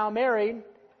 I'm now married,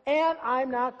 and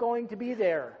I'm not going to be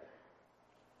there.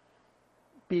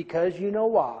 Because you know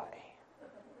why.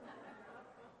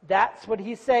 That's what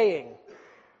he's saying.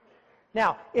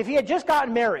 Now, if he had just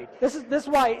gotten married, this is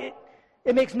why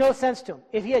it makes no sense to him.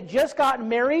 If he had just gotten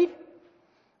married,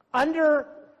 in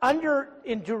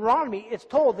Deuteronomy, it's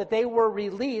told that they were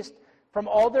released from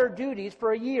all their duties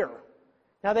for a year.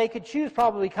 Now, they could choose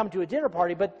probably come to a dinner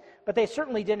party, but they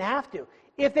certainly didn't have to.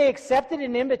 If they accepted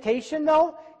an invitation,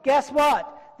 though, guess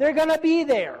what? They're going to be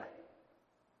there.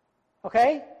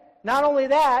 Okay? Not only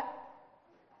that,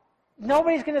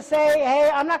 nobody's going to say, hey,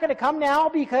 I'm not going to come now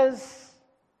because,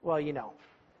 well, you know.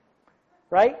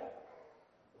 Right?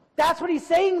 That's what he's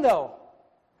saying, though.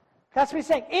 That's what he's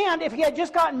saying. And if he had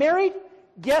just gotten married,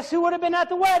 guess who would have been at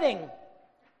the wedding?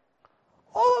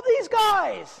 All of these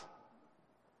guys.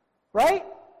 Right?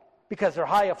 Because they're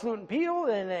high affluent people,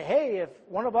 and hey, if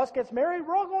one of us gets married,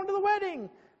 we're all going to the wedding.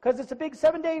 Because it's a big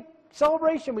 7-day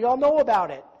celebration. We all know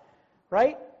about it.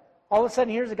 Right? All of a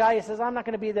sudden, here's a guy who says, I'm not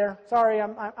going to be there. Sorry,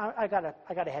 I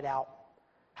gotta head out.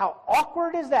 How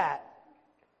awkward is that?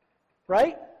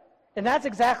 Right? And that's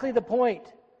exactly the point.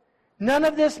 None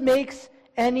of this makes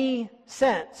any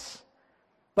sense.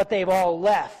 But they've all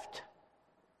left.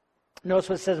 Notice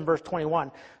what it says in verse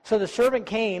 21. So the servant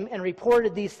came and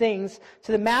reported these things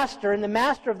to the master, and the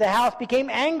master of the house became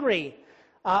angry.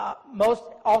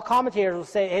 All commentators will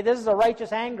say, hey, this is a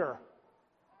righteous anger.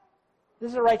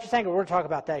 This is a righteous anger. We're going to talk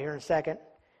about that here in a second.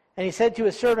 And he said to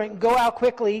his servant, go out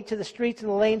quickly to the streets and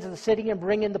the lanes of the city and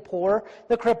bring in the poor,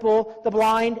 the cripple, the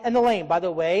blind, and the lame. By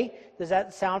the way, does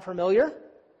that sound familiar?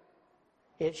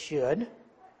 It should.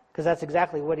 Because that's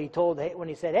exactly what he told when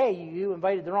he said, hey, you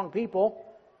invited the wrong people.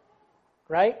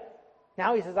 Right?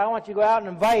 Now he says, I want you to go out and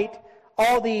invite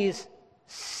all these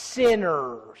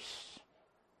sinners.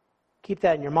 Keep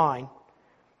that in your mind.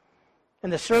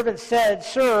 And the servant said,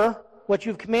 sir, what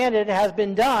you've commanded has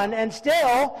been done, and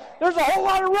still, there's a whole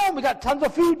lot of room. We got tons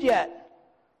of food yet.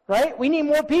 Right? We need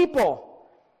more people.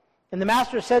 And the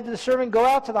master said to the servant, go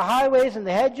out to the highways and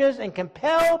the hedges and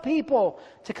compel people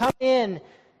to come in,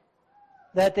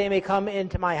 that they may come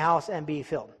into my house and be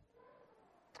filled.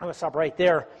 I'm going to stop right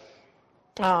there.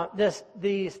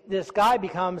 This guy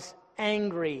becomes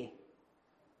angry.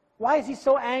 Why is he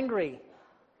so angry?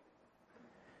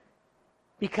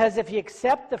 Because if you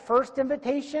accept the first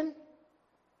invitation,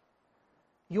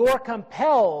 you're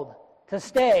compelled to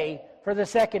stay for the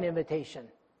second invitation.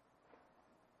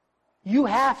 You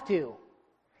have to.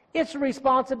 It's a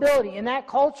responsibility. In that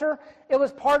culture, it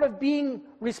was part of being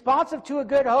responsive to a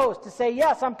good host to say,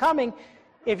 yes, I'm coming.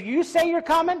 If you say you're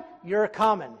coming, you're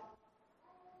coming.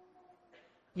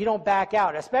 You don't back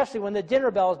out, especially when the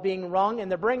dinner bell is being rung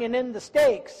and they're bringing in the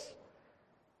steaks,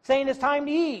 saying it's time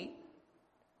to eat.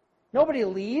 Nobody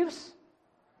leaves.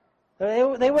 They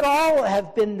would all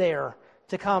have been there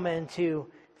to come and to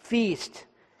feast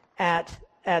at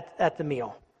the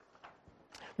meal.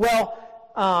 Well,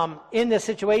 in this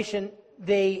situation,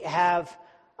 they have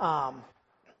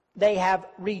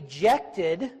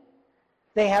rejected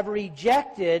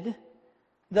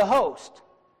the host.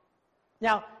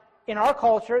 Now, in our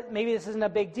culture, maybe this isn't a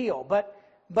big deal, but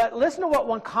listen to what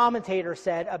one commentator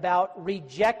said about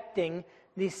rejecting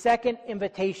the second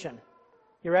invitation.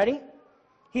 You ready?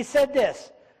 He said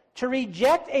this: to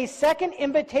reject a second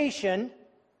invitation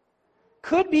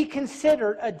could be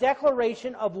considered a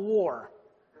declaration of war.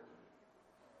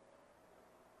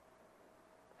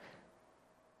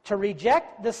 To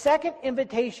reject the second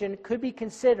invitation could be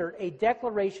considered a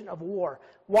declaration of war.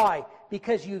 Why?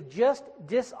 Because you've just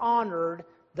dishonored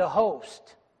the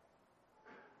host.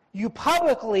 You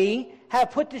publicly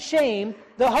have put to shame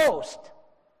the host.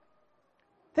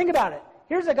 Think about it.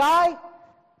 Here's a guy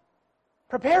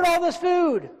prepared all this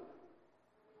food.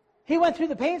 He went through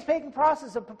the painstaking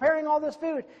process of preparing all this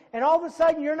food, and all of a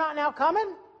sudden you're not now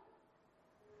coming?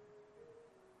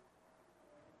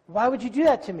 Why would you do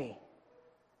that to me?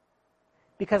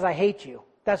 Because I hate you.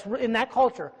 That's in that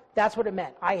culture, that's what it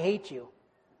meant. I hate you.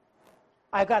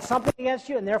 I've got something against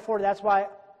you, and therefore that's why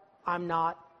I'm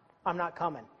not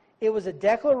coming. It was a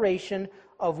declaration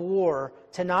of war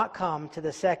to not come to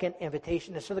the second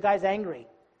invitation. And so the guy's angry,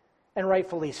 and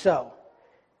rightfully so.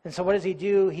 And so what does he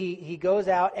do? He goes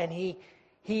out and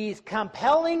he's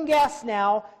compelling guests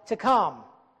now to come.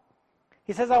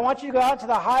 He says, I want you to go out to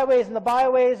the highways and the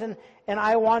byways, and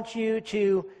I want you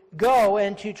to go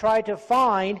and to try to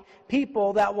find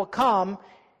people that will come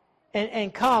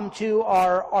and come to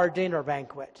our dinner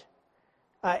banquet.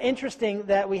 Interesting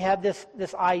that we have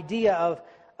this idea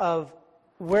of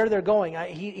where they're going.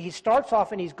 He starts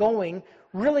off and he's going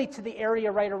really to the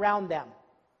area right around them.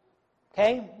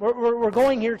 Okay, we're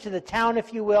going here to the town,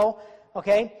 if you will.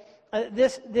 Okay,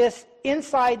 this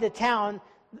inside the town,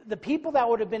 the people that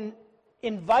would have been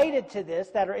invited to this,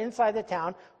 that are inside the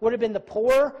town, would have been the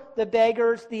poor, the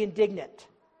beggars, the indigent.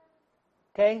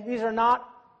 Okay, these are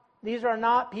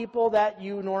not people that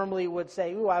you normally would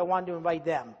say, "Ooh, I want to invite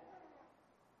them."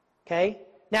 Okay,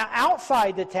 now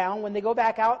outside the town, when they go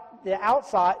back out the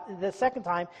outside the second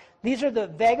time, these are the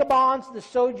vagabonds, the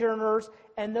sojourners,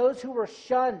 and those who were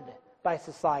shunned by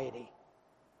society.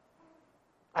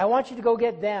 I want you to go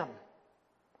get them.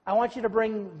 I want you to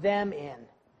bring them in.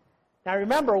 Now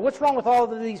remember, what's wrong with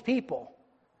all of these people?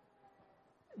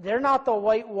 They're not the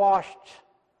whitewashed,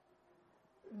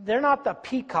 they're not the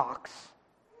peacocks.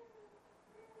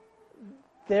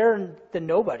 They're the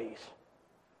nobodies.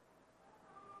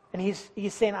 And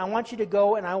he's saying, I want you to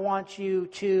go and I want you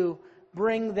to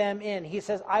bring them in. He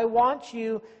says, I want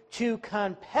you to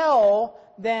compel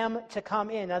them to come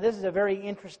in. Now, this is a very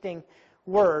interesting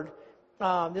word.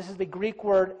 This is the Greek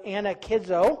word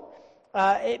anakizo.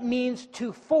 It means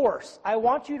to force. I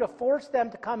want you to force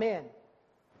them to come in.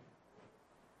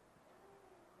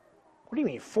 What do you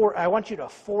mean? I want you to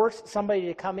force somebody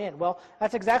to come in. Well,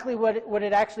 that's exactly what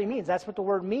it actually means. That's what the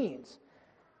word means.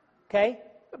 Okay?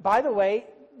 By the way,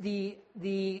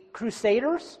 the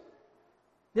Crusaders,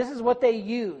 this is what they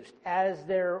used as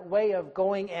their way of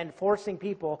going and forcing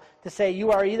people to say,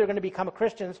 you are either going to become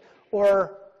Christians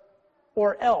or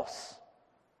else.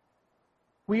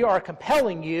 We are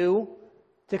compelling you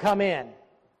to come in.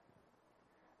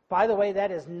 By the way,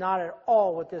 that is not at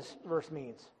all what this verse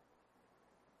means.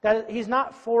 He's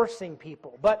not forcing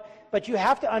people, but you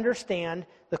have to understand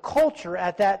the culture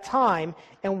at that time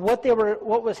and what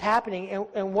was happening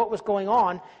and what was going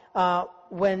on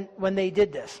when they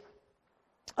did this.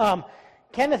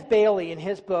 Kenneth Bailey, in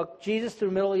his book Jesus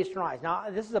Through Middle Eastern Eyes. Now,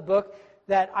 this is a book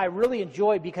that I really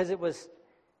enjoyed because it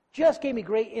just gave me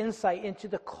great insight into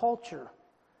the culture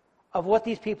of what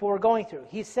these people were going through.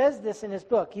 He says this in his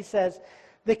book. He says,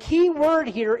 the key word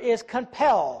here is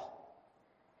compel.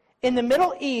 In the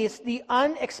Middle East, the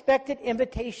unexpected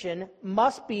invitation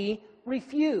must be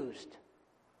refused.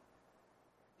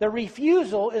 The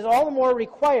refusal is all the more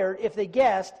required if the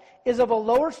guest is of a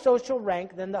lower social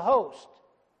rank than the host.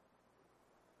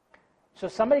 So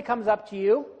somebody comes up to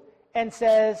you and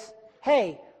says,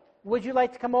 hey, would you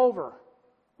like to come over?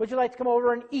 Would you like to come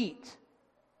over and eat?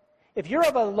 If you're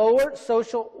of a lower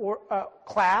social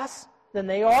class than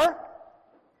they are,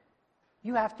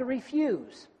 you have to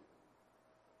refuse.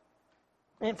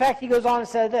 In fact, he goes on and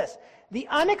says this, the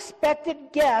unexpected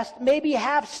guest may be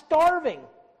half starving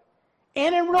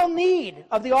and in real need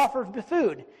of the offer of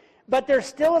food, but there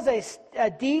still is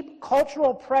a deep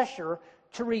cultural pressure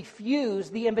to refuse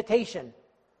the invitation.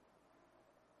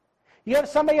 You have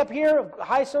somebody up here of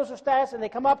high social status and they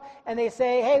come up and they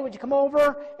say, hey, would you come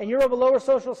over? And you're of a lower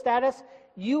social status.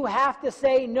 You have to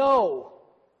say no.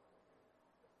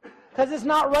 Because it's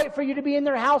not right for you to be in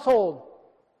their household.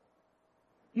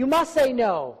 You must say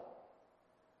no.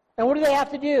 And what do they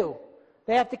have to do?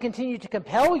 They have to continue to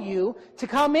compel you to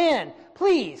come in.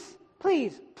 Please,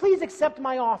 please, please accept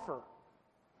my offer.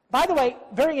 By the way,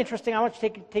 very interesting. I want to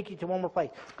take you to one more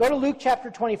place. Go to Luke chapter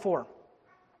 24.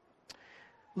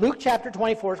 Luke chapter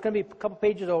 24. It's going to be a couple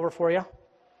pages over for you.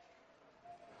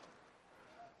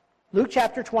 Luke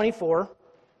chapter 24.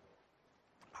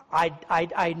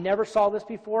 I never saw this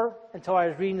before until I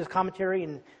was reading this commentary,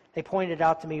 and they pointed it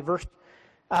out to me.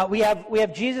 We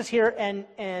have Jesus here, and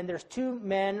there's two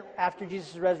men after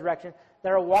Jesus' resurrection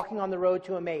that are walking on the road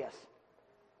to Emmaus.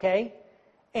 Okay?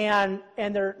 And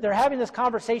they're having this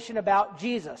conversation about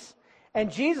Jesus. And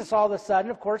Jesus, all of a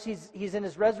sudden, of course, he's in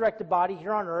his resurrected body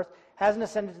here on earth, hasn't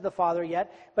ascended to the Father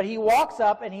yet, but he walks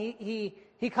up and he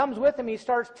comes with them, he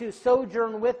starts to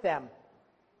sojourn with them.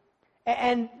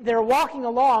 And they're walking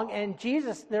along, and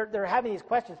Jesus, they're having these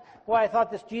questions. Boy, I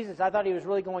thought he was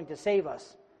really going to save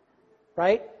us.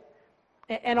 Right?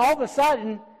 And all of a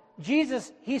sudden,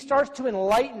 Jesus, he starts to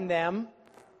enlighten them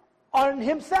on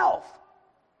himself.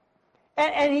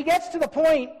 And he gets to the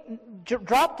point,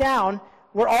 drop down,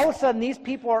 where all of a sudden these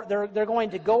people they're going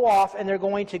to go off and they're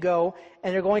going to go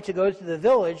to the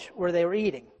village where they were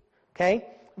eating. Okay?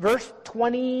 Verse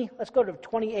 20, let's go to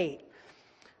 28.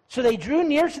 So they drew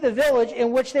near to the village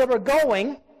in which they were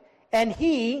going, and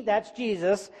he, that's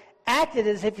Jesus, acted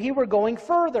as if he were going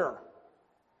further.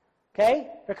 Okay?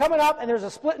 They're coming up and there's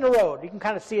a split in the road. You can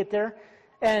kind of see it there.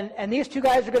 And these two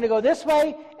guys are going to go this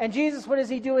way, and Jesus, what is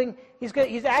he doing?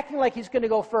 He's acting like he's going to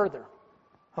go further.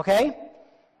 Okay?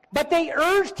 But they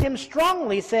urged him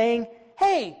strongly, saying,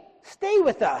 "Hey, stay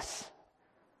with us,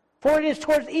 for it is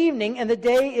towards evening, and the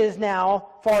day is now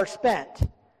far spent."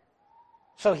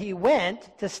 So he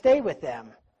went to stay with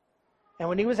them. And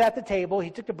when he was at the table, he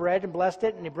took the bread and blessed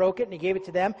it, and he broke it, and he gave it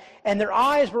to them. And their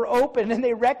eyes were opened, and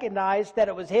they recognized that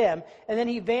it was him. And then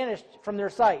he vanished from their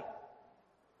sight.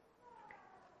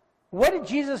 What did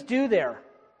Jesus do there?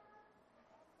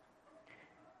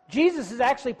 Jesus is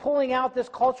actually pulling out this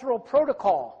cultural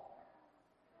protocol.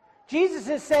 Jesus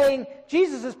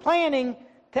is planning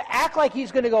to act like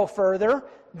he's going to go further.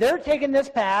 They're taking this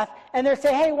path, and they're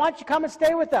saying, "Hey, why don't you come and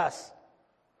stay with us?"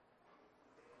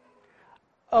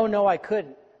 "Oh, no, I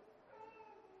couldn't.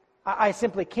 I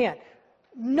simply can't."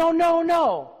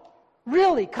 No.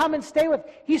 Really, come and stay with.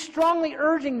 He's strongly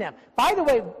urging them. By the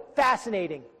way,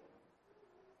 fascinating.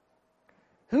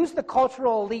 Who's the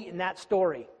cultural elite in that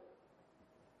story?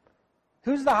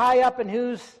 Who's the high up and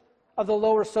who's of the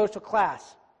lower social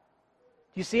class?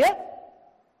 Do you see it?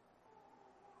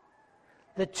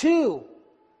 The two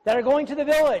that are going to the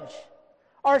village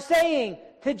are saying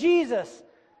to Jesus,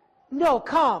 "No,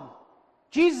 come."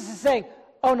 Jesus is saying,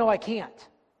 "Oh, no, I can't.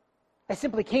 I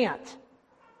simply can't."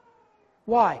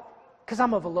 Why? Because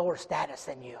I'm of a lower status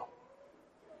than you.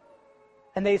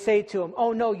 And they say to him,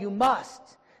 "Oh, no, you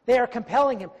must." They are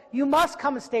compelling him. "You must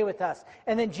come and stay with us."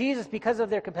 And then Jesus, because of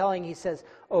their compelling, he says,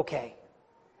 "Okay."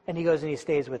 And he goes and he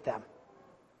stays with them.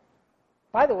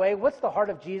 By the way, what's the heart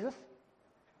of Jesus?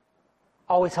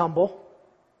 Always humble.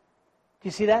 Do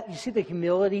you see that? You see the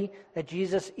humility that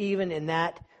Jesus, even in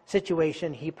that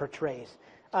situation, he portrays.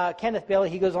 Kenneth Bailey,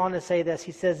 he goes on to say this.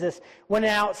 He says this: when an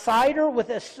outsider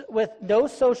with no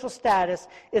social status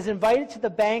is invited to the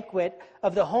banquet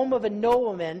of the home of a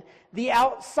nobleman, the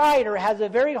outsider has a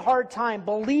very hard time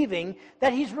believing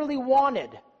that he's really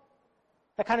wanted.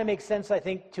 That kind of makes sense, I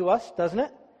think, to us, doesn't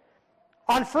it?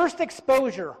 On first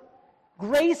exposure,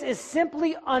 grace is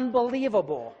simply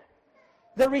unbelievable.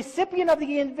 The recipient of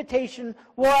the invitation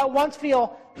will at once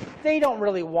feel, "They don't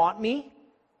really want me.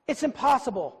 It's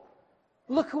impossible.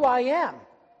 Look who I am."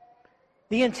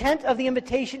 The intent of the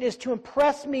invitation is to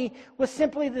impress me with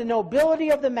simply the nobility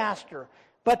of the master,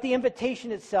 but the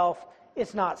invitation itself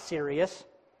is not serious.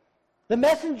 The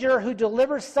messenger who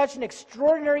delivers such an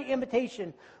extraordinary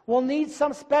invitation will need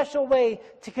some special way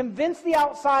to convince the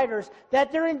outsiders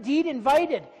that they're indeed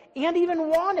invited and even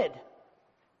wanted.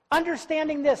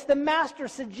 Understanding this, the master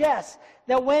suggests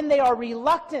that when they are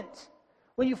reluctant,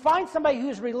 when you find somebody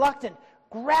who's reluctant,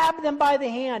 grab them by the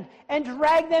hand and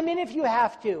drag them in if you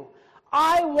have to.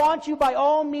 I want you by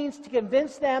all means to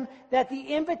convince them that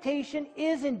the invitation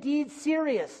is indeed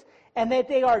serious and that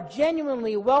they are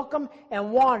genuinely welcome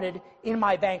and wanted in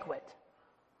my banquet.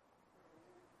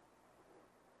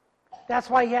 That's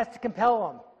why he has to compel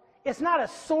them. It's not a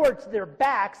sword to their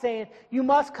back saying, "You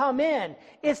must come in."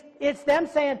 It's them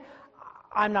saying,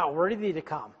 "I'm not worthy to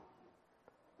come."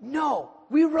 "No,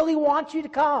 we really want you to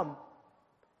come."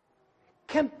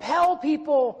 Compel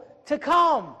people to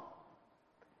come.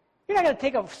 You're not going to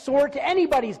take a sword to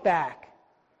anybody's back.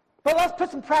 But let's put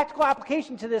some practical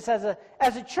application to this as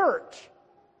a church.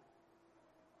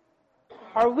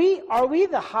 Are we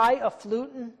the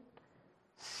highfalutin,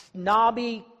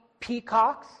 snobby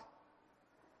peacocks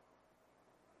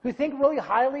who think really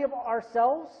highly of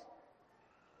ourselves?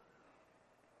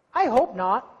 I hope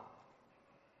not.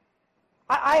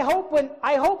 I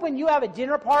hope when you have a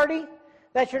dinner party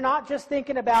that you're not just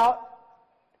thinking about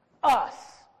us.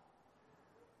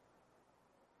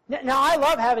 Now, I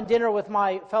love having dinner with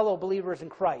my fellow believers in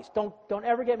Christ. Don't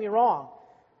ever get me wrong.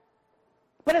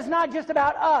 But it's not just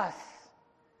about us.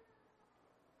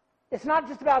 It's not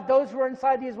just about those who are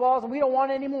inside these walls and we don't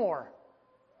want any more.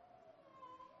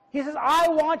 He says, I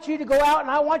want you to go out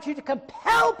and I want you to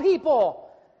compel people.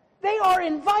 They are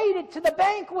invited to the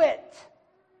banquet.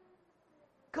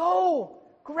 Go,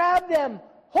 grab them,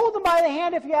 hold them by the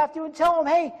hand if you have to, and tell them,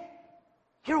 hey,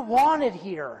 you're wanted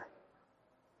here.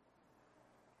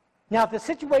 Now, if the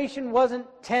situation wasn't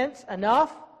tense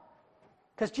enough,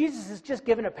 because Jesus has just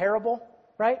given a parable,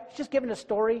 right? It's just giving a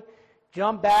story.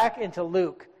 Jump back into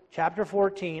Luke chapter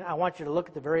 14. I want you to look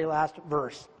at the very last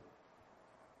verse.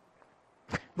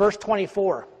 Verse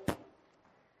 24.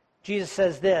 Jesus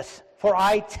says this, "For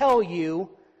I tell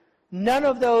you, none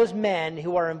of those men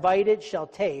who are invited shall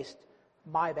taste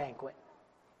my banquet."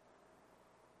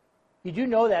 You do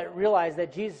know that, realize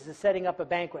that Jesus is setting up a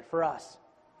banquet for us.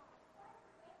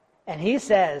 And he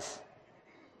says,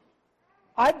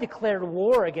 "I've declared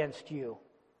war against you."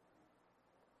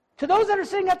 To those that are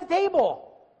sitting at the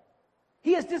table,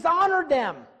 he has dishonored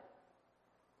them.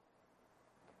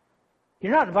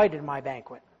 You're not invited to my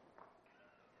banquet.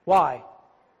 Why?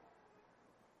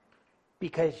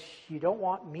 Because you don't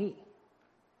want me.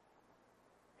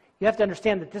 You have to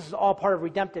understand that this is all part of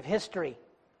redemptive history.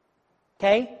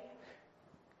 Okay?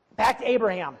 Back to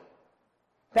Abraham.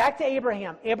 Back to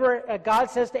Abraham.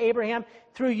 God says to Abraham,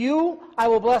 "Through you I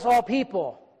will bless all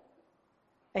people."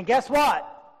 And guess what?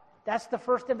 That's the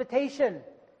first invitation.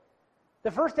 The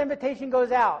first invitation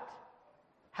goes out.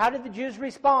 How did the Jews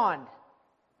respond?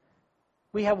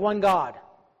 We have one God.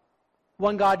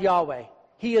 One God, Yahweh.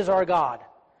 He is our God.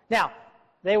 Now,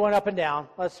 they went up and down.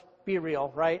 Let's be real,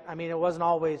 right? I mean, it wasn't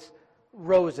always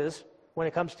roses when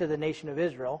it comes to the nation of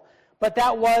Israel. But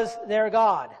that was their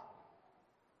God.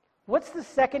 What's the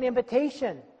second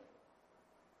invitation?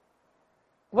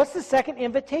 What's the second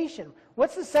invitation?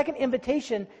 What's the second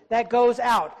invitation that goes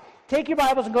out? Take your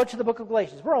Bibles and go to the book of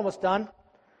Galatians. We're almost done.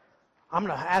 I'm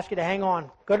going to ask you to hang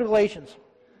on. Go to Galatians.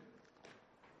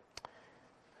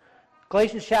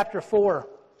 Galatians chapter 4.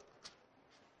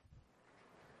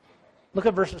 Look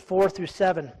at verses 4 through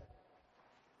 7.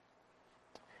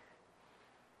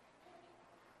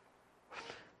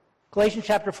 Galatians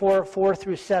chapter 4, 4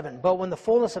 through 7. "But when the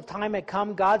fullness of time had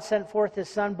come, God sent forth his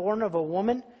Son, born of a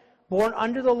woman, born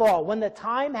under the law." When the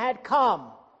time had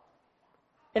come.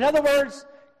 In other words,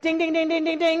 ding, ding, ding, ding,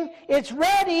 ding, ding, it's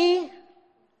ready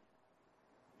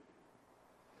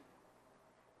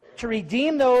to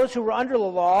redeem those who were under the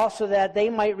law so that they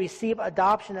might receive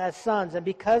adoption as sons. And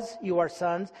because you are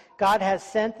sons, God has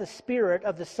sent the Spirit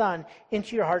of the Son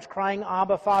into your hearts, crying,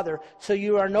 "Abba, Father." So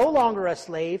you are no longer a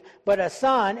slave, but a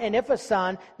son, and if a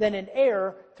son, then an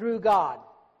heir through God.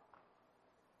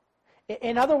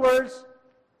 In other words,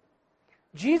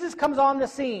 Jesus comes on the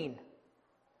scene,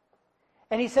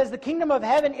 and he says the kingdom of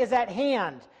heaven is at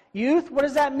hand. Youth, what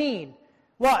does that mean?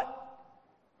 What?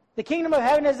 The kingdom of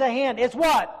heaven is at hand. It's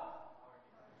what?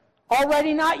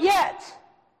 Already not yet.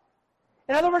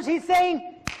 In other words, he's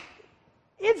saying,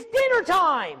 it's dinner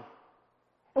time.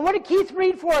 And what did Keith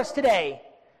read for us today?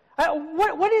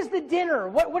 What is the dinner?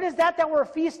 What is that we're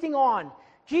feasting on?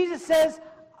 Jesus says,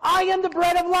 "I am the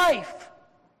bread of life."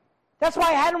 That's why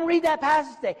I had him read that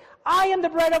passage today. I am the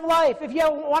bread of life. If you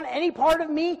want any part of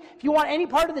me, if you want any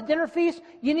part of the dinner feast,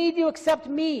 you need to accept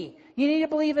me. You need to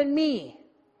believe in me.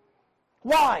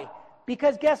 Why?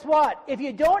 Because guess what? If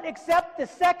you don't accept the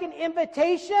second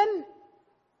invitation,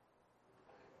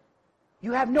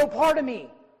 you have no part of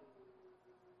me.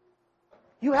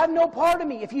 You have no part of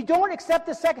me. If you don't accept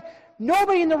the second,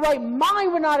 nobody in the right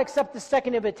mind would not accept the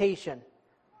second invitation.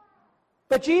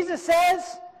 But Jesus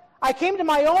says, "I came to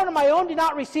my own, and my own did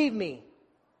not receive me."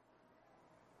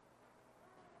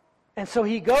 And so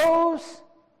he goes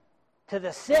to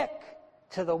the sick,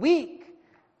 to the weak,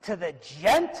 to the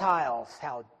Gentiles.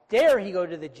 How dare he go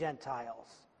to the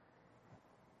Gentiles?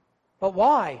 But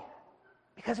why?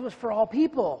 Because it was for all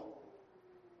people.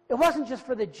 It wasn't just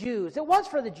for the Jews. It was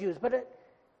for the Jews, but it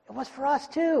was for us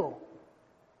too.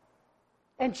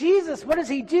 And Jesus, what does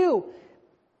he do?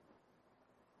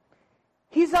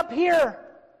 He's up here,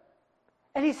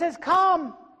 and he says,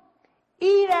 "Come,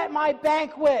 eat at my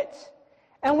banquet."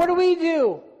 And what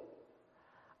do?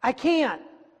 I can't.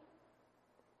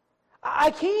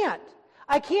 I can't.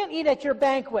 I can't eat at your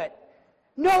banquet.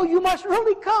 No, you must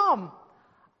really come.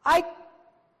 I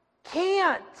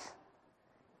can't.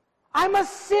 I'm a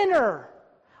sinner.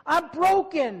 I'm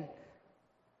broken.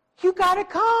 You got to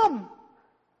come.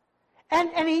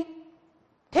 And he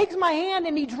takes my hand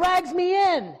and he drags me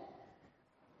in.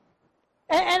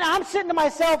 And I'm sitting to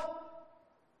myself,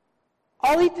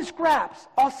 I'll eat the scraps.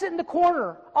 I'll sit in the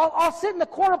corner. I'll sit in the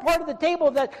corner part of the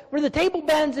table where the table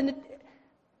bends. And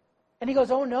he goes,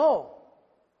 "Oh no.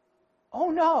 Oh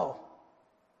no.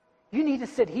 You need to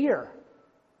sit here."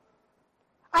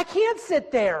 I can't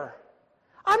sit there.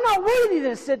 I'm not worthy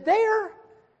to sit there.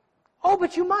 "Oh,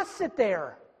 but you must sit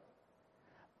there."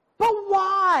 "But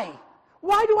why?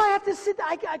 Why do I have to sit there?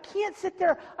 I can't sit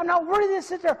there. I'm not worthy to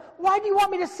sit there. Why do you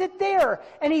want me to sit there?"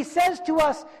 And he says to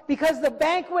us, "Because the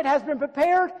banquet has been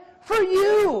prepared for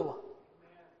you."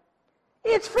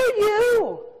 It's for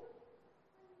you.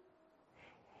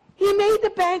 He made the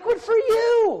banquet for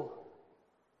you.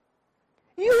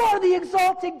 You are the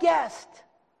exalted guest.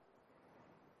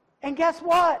 And guess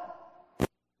what?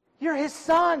 You're his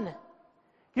son.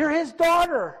 You're his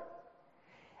daughter.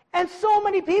 And so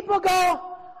many people go,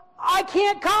 I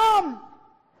can't come.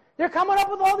 They're coming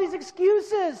up with all these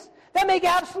excuses that make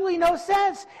absolutely no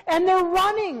sense. And they're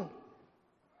running.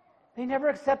 They never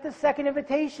accept the second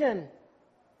invitation.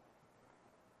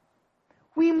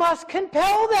 We must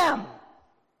compel them.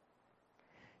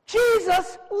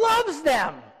 Jesus loves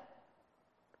them.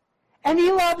 And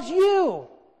he loves you.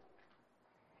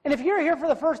 And if you're here for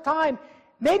the first time,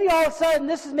 maybe all of a sudden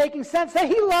this is making sense that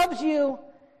he loves you.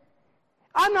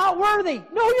 I'm not worthy.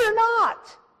 No, you're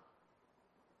not.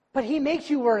 But he makes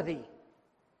you worthy.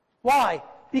 Why?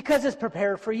 Because it's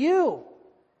prepared for you.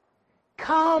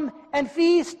 Come and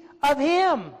feast of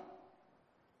him.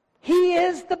 He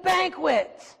is the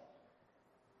banquet.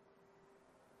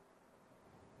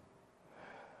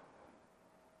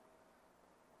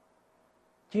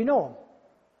 Do you know him?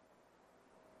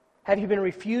 Have you been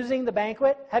refusing the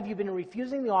banquet? Have you been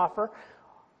refusing the offer?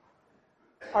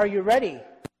 Are you ready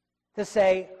to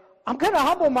say, I'm going to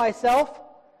humble myself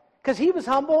because he was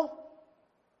humble,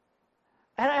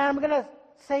 and I'm going to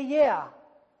say, yeah,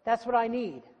 that's what I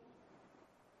need.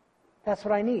 That's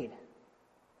what I need.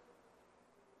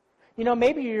 You know,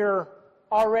 maybe you're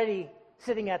already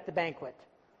sitting at the banquet.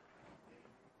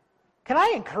 Can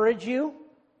I encourage you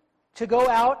to go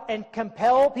out and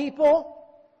compel people?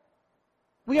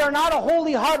 We are not a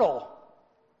holy huddle.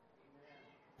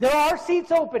 There are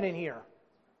seats open in here.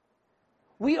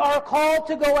 We are called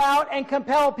to go out and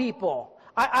compel people.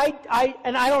 I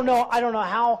don't know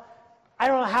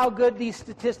how good these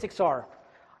statistics are.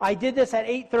 I did this at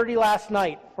 8:30 last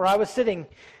night, where I was sitting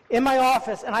in my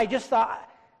office, and I just thought,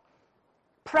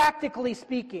 practically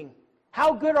speaking,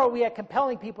 how good are we at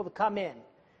compelling people to come in?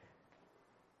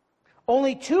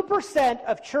 Only 2%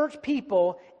 of church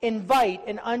people invite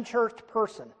an unchurched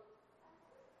person.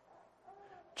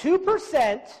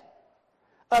 2%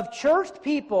 of churched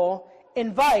people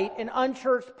invite an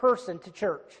unchurched person to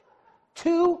church.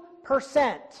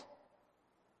 2%.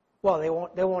 Well,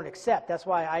 they won't accept. That's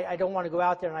why I don't want to go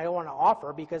out there and I don't want to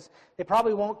offer, because they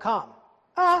probably won't come.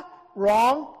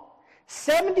 Wrong.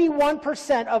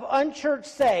 71% of unchurched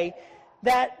say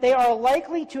that they are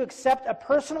likely to accept a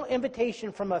personal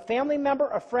invitation from a family member,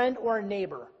 a friend, or a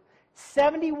neighbor.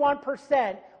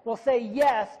 71% will say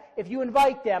yes if you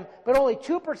invite them, but only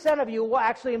 2% of you will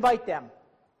actually invite them.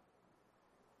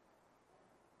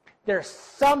 There's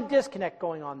some disconnect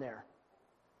going on there.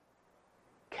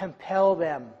 Compel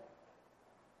them.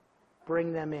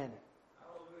 Bring them in.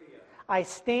 Hallelujah. I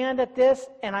stand at this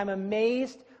and I'm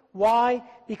amazed. Why?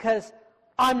 Because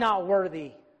I'm not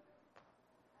worthy.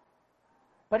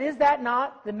 But is that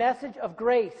not the message of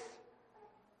grace?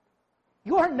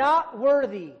 You are not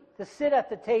worthy to sit at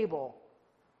the table,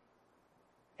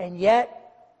 and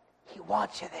yet he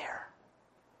wants you there.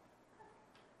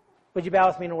 Would you bow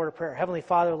with me in a word of prayer? Heavenly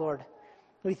Father, Lord,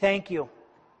 we thank you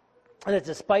that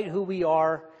despite who we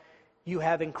are, you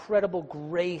have incredible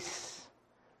grace,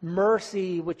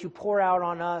 mercy, which you pour out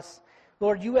on us.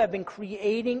 Lord, you have been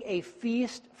creating a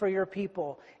feast for your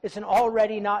people. It's an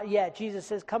already, not yet. Jesus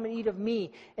says, come and eat of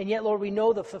me. And yet, Lord, we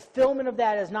know the fulfillment of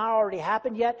that has not already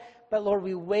happened yet. But, Lord,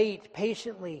 we wait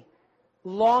patiently,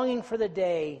 longing for the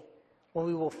day when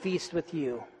we will feast with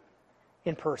you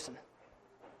in person.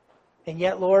 And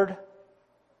yet, Lord,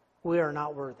 we are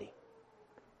not worthy.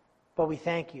 But we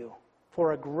thank you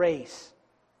for a grace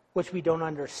which we don't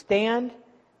understand,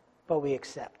 but we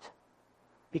accept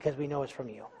because we know it's from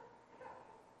you.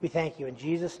 We thank you in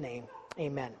Jesus' name.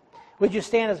 Amen. Would you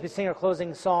stand as we sing our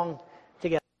closing song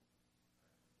together?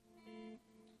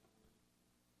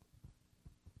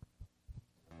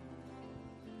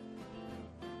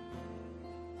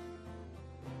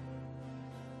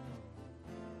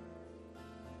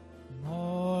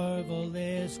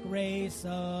 Marvelous grace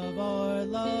of our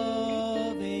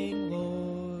loving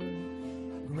Lord,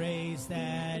 grace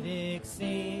that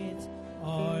exceeds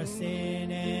our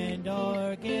sin and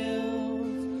our guilt.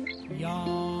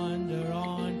 Yonder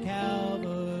on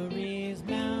Calvary's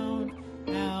mount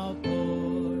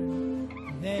outpoured,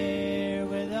 there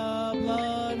where the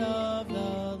blood of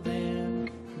the Lamb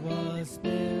was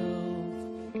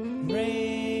spilled.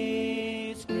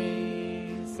 Grace,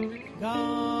 grace,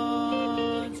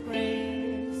 God's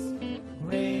grace,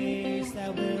 grace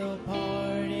that will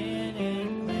pardon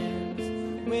and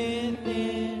cleanse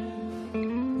within.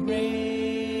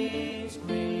 Grace,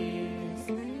 grace,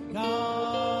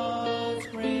 God's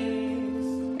grace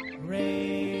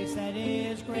that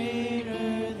is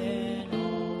greater than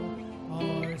all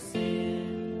our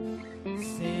sin.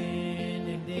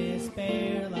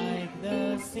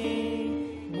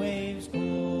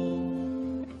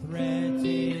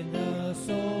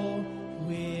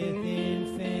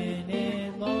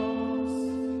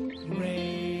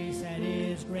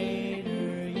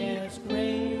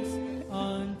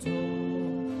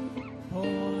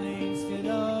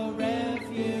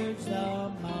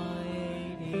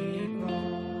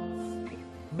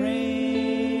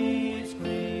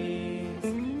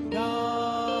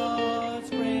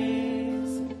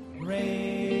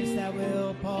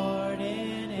 will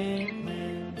pardon and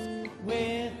cleanse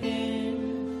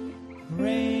within.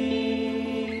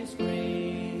 Grace,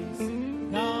 grace,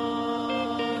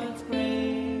 God's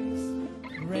grace,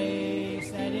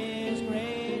 grace that is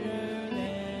greater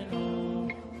than all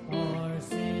our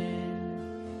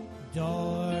sin.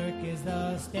 Dark is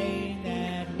the stain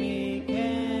that we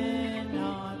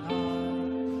cannot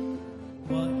hide.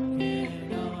 What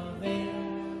can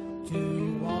avail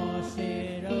to wash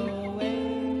it away?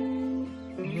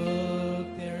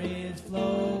 Look, there is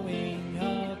flowing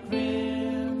a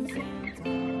crimson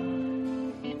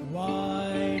tide.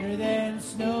 Whiter than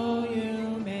snow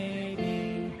you may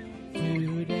be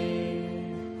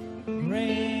today.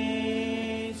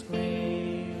 Grace,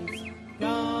 grace,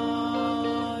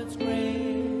 God's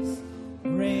grace,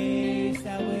 grace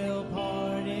that will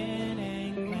pardon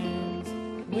and cleanse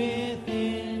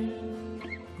within.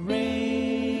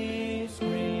 Grace,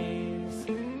 grace,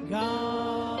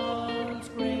 God's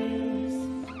grace,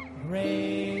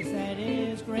 grace that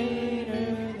is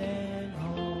greater than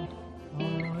all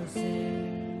our sin.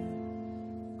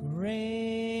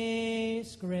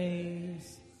 Grace,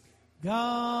 grace,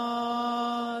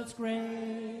 God's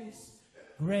grace,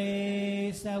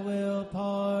 grace that will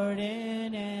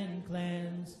pardon and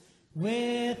cleanse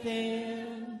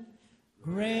within.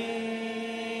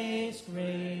 Grace,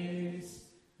 grace,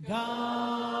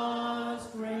 God's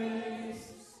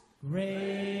grace,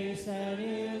 grace that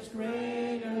is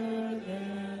greater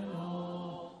than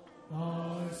all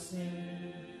our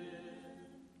sin.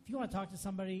 If you want to talk to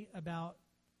somebody about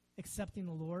accepting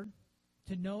the Lord,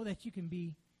 to know that you can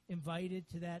be invited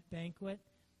to that banquet,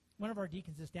 one of our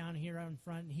deacons is down here out in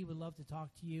front, and he would love to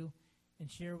talk to you and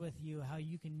share with you how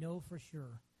you can know for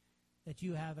sure that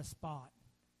you have a spot,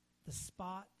 the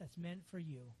spot that's meant for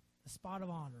you, the spot of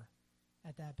honor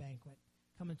at that banquet.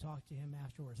 Come and talk to him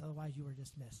afterwards. Otherwise, you are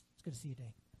dismissed. It's good to see you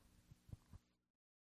today.